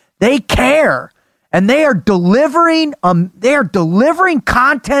SEALs, they care. And they are delivering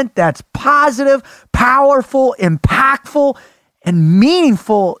content that's positive, powerful, impactful, and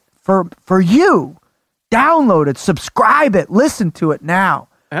meaningful for you. Download it, subscribe it, listen to it now.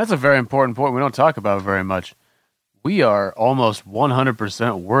 And that's a very important point we don't talk about very much. We are almost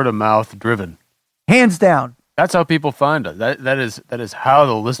 100% word of mouth driven. Hands down. That's how people find us. That is how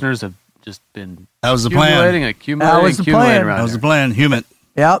the listeners have just been That was the plan. accumulating around That was here. the plan. Human.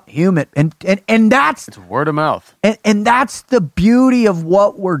 Yep, human. And that's It's word of mouth. and that's the beauty of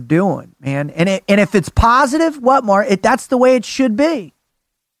what we're doing, man. And if it's positive, that's the way it should be.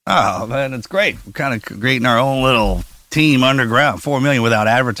 Oh, man, it's great. We're kind of creating our own little team underground. 4 million without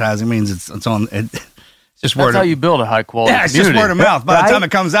advertising means it's on. It's just word. That's how you build a high quality Yeah, it's community. just word of mouth. By Right? the time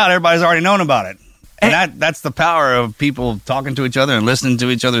it comes out, everybody's already known about it. And that's the power of people talking to each other and listening to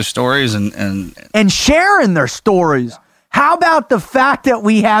each other's stories And sharing their stories. How about the fact that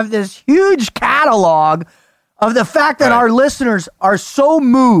we have this huge catalog of the fact that our listeners are so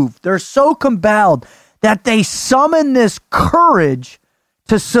moved, they're so compelled that they summon this courage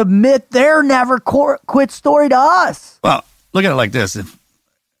to submit their never quit story to us. Well, look at it like this. If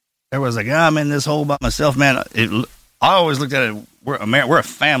there was like, I'm in this hole by myself, man, I always looked at it we're a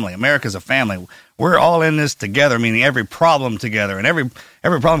family. America's a family. We're all in this together, meaning every problem together, and every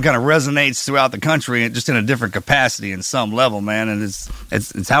problem kind of resonates throughout the country, and just in a different capacity in some level, man. And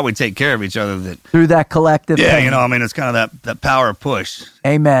it's how we take care of each other through that collective. Yeah, pain. it's kind of that power push.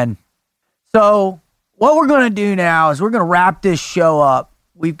 Amen. So what we're going to do now is we're going to wrap this show up.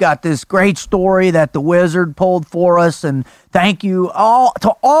 We've got this great story that the Wizard pulled for us, and thank you to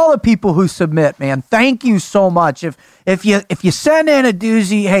all the people who submit, man. Thank you so much. If you send in a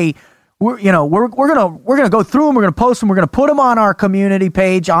doozy, hey, we're gonna go through them. We're gonna post them. We're gonna put them on our community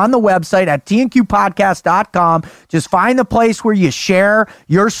page on the website at tnqpodcast.com. Just find the place where you share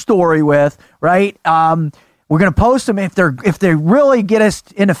your story with, right? We're going to post them. If they really get us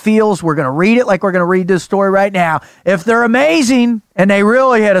in the feels, we're going to read it like we're going to read this story right now. If they're amazing and they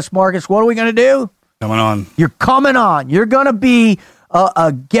really hit us, Marcus, what are we going to do? Coming on. You're coming on. You're going to be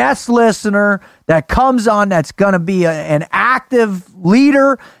a guest listener that comes on that's going to be an active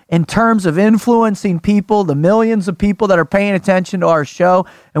leader in terms of influencing people, the millions of people that are paying attention to our show,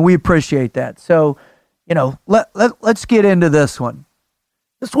 and we appreciate that. So, let's get into this one.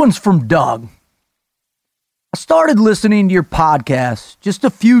 This one's from Doug. I started listening to your podcast just a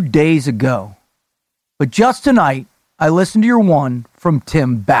few days ago, but just tonight, I listened to your one from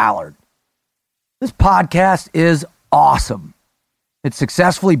Tim Ballard. This podcast is awesome. It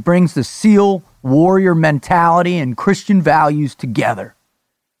successfully brings the SEAL warrior mentality and Christian values together.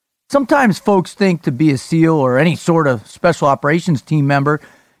 Sometimes folks think to be a SEAL or any sort of special operations team member,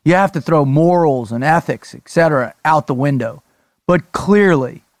 you have to throw morals and ethics, etc., out the window. But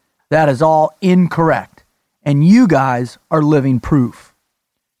clearly, that is all incorrect. And you guys are living proof.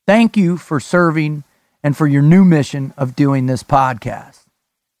 Thank you for serving and for your new mission of doing this podcast.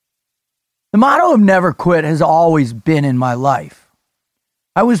 The motto of never quit has always been in my life.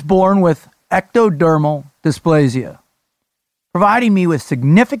 I was born with ectodermal dysplasia, providing me with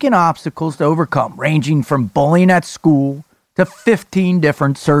significant obstacles to overcome, ranging from bullying at school to 15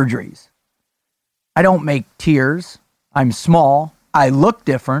 different surgeries. I don't make tears. I'm small. I look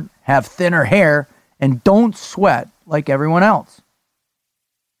different, have thinner hair, and don't sweat like everyone else.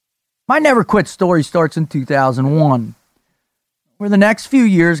 My never quit story starts in 2001, where the next few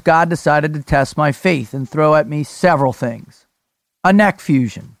years God decided to test my faith and throw at me several things. A neck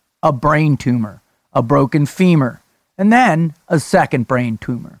fusion, a brain tumor, a broken femur, and then a second brain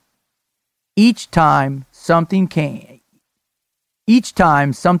tumor. Each time something came,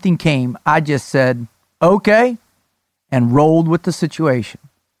 I just said, okay, and rolled with the situation.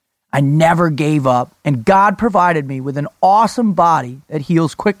 I never gave up, and God provided me with an awesome body that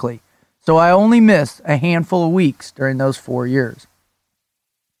heals quickly, so I only missed a handful of weeks during those 4 years.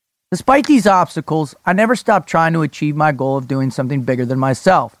 Despite these obstacles, I never stopped trying to achieve my goal of doing something bigger than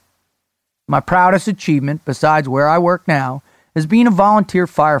myself. My proudest achievement, besides where I work now, is being a volunteer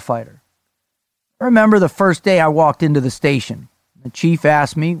firefighter. I remember the first day I walked into the station. The chief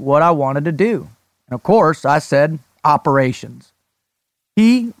asked me what I wanted to do, and of course, I said operations.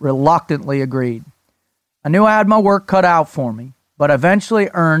 He reluctantly agreed. I knew I had my work cut out for me, but eventually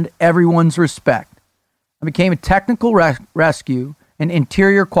earned everyone's respect. I became a technical rescue and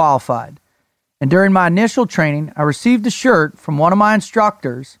interior qualified. And during my initial training, I received a shirt from one of my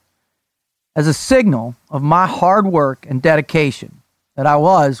instructors as a signal of my hard work and dedication, that I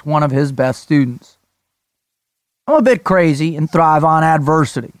was one of his best students. I'm a bit crazy and thrive on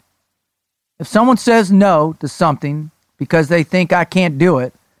adversity. If someone says no to something because they think I can't do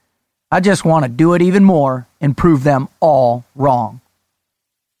it, I just want to do it even more and prove them all wrong.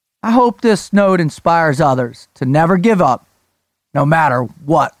 I hope this note inspires others to never give up, no matter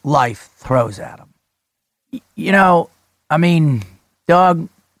what life throws at them. Doug,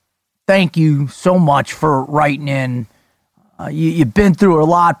 thank you so much for writing in. You've been through a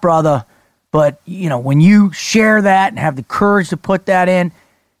lot, brother, but, when you share that and have the courage to put that in,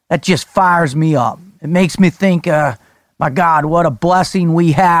 that just fires me up. It makes me think, my God, what a blessing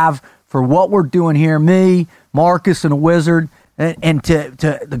we have for what we're doing here, me, Marcus, and a Wizard, and to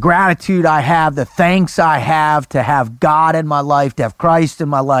the gratitude I have, the thanks I have to have God in my life, to have Christ in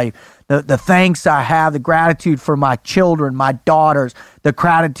my life, the thanks I have, the gratitude for my children, my daughters, the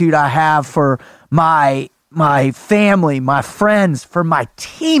gratitude I have for my family, my friends, for my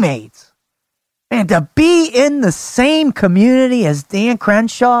teammates. Man, to be in the same community as Dan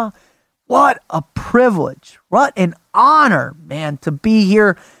Crenshaw, what a privilege, what an honor, man, to be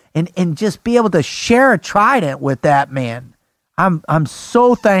here and just be able to share a trident with that man. I'm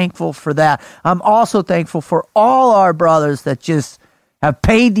so thankful for that. I'm also thankful for all our brothers that just have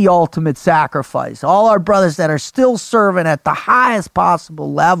paid the ultimate sacrifice. All our brothers that are still serving at the highest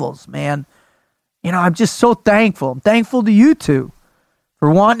possible levels, man. I'm just so thankful. I'm thankful to you two for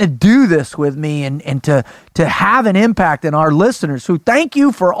wanting to do this with me and to have an impact in our listeners. So thank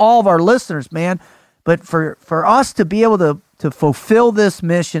you for all of our listeners, man. But for us to be able to fulfill this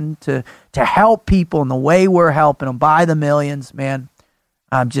mission, to help people in the way we're helping them by the millions, man,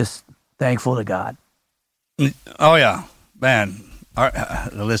 I'm just thankful to God. Oh, yeah, man.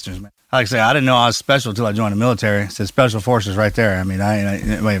 The listeners, man. Like I say, I didn't know I was special until I joined the military. It says Special Forces right there. I mean,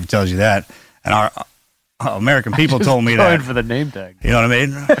 anybody ever tells you that. And our American people told me that. For the name tag. You know what I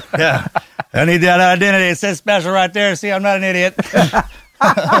mean? Yeah. I need that identity. It says special right there. See, I'm not an idiot.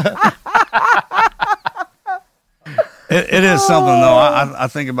 It is something, though. I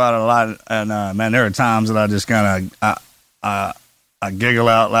think about it a lot. And, man, there are times that I just kind of I giggle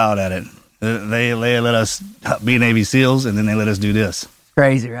out loud at it. They let us be Navy SEALs, and then they let us do this.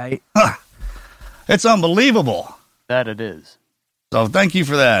 Crazy, right? It's unbelievable. That it is. So thank you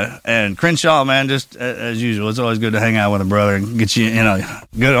for that. And Crenshaw, man, just as usual, it's always good to hang out with a brother and get you,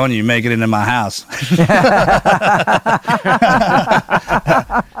 good on you, make it into my house.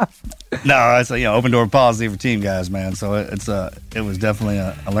 No, it's open door policy for team guys, man. So it was definitely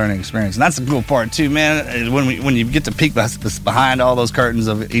a learning experience, and that's the cool part too, man. Is when you get to peek behind all those curtains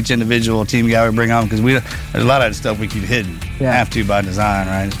of each individual team guy we bring on, because there's a lot of that stuff we keep hidden, have to by design,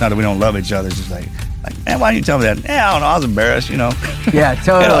 right? It's not that we don't love each other, it's just like, man, why didn't you tell me that? Yeah, I don't know, I was embarrassed, Yeah,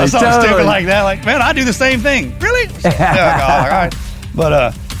 totally. Something stupid like that. Like, man, I do the same thing. Really? All right.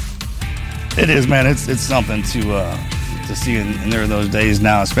 But it is, man. It's something to see, and there are those days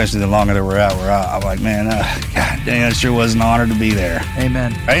now, especially the longer that we're out, where I'm like, man, God dang, it sure was an honor to be there.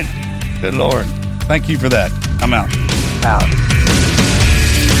 Amen. Right? Good Lord. Thank you for that. I'm out. Out.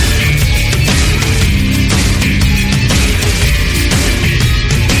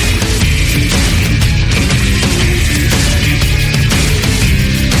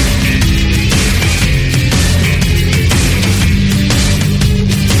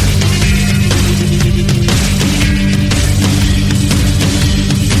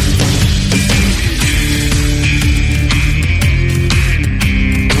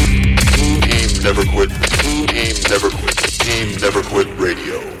 Never quit. Never quit. Never quit.